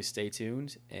 definitely stay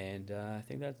tuned. And I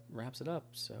think that wraps it up.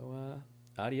 So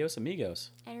adios,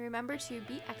 amigos. And remember to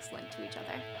be excellent to each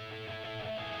other.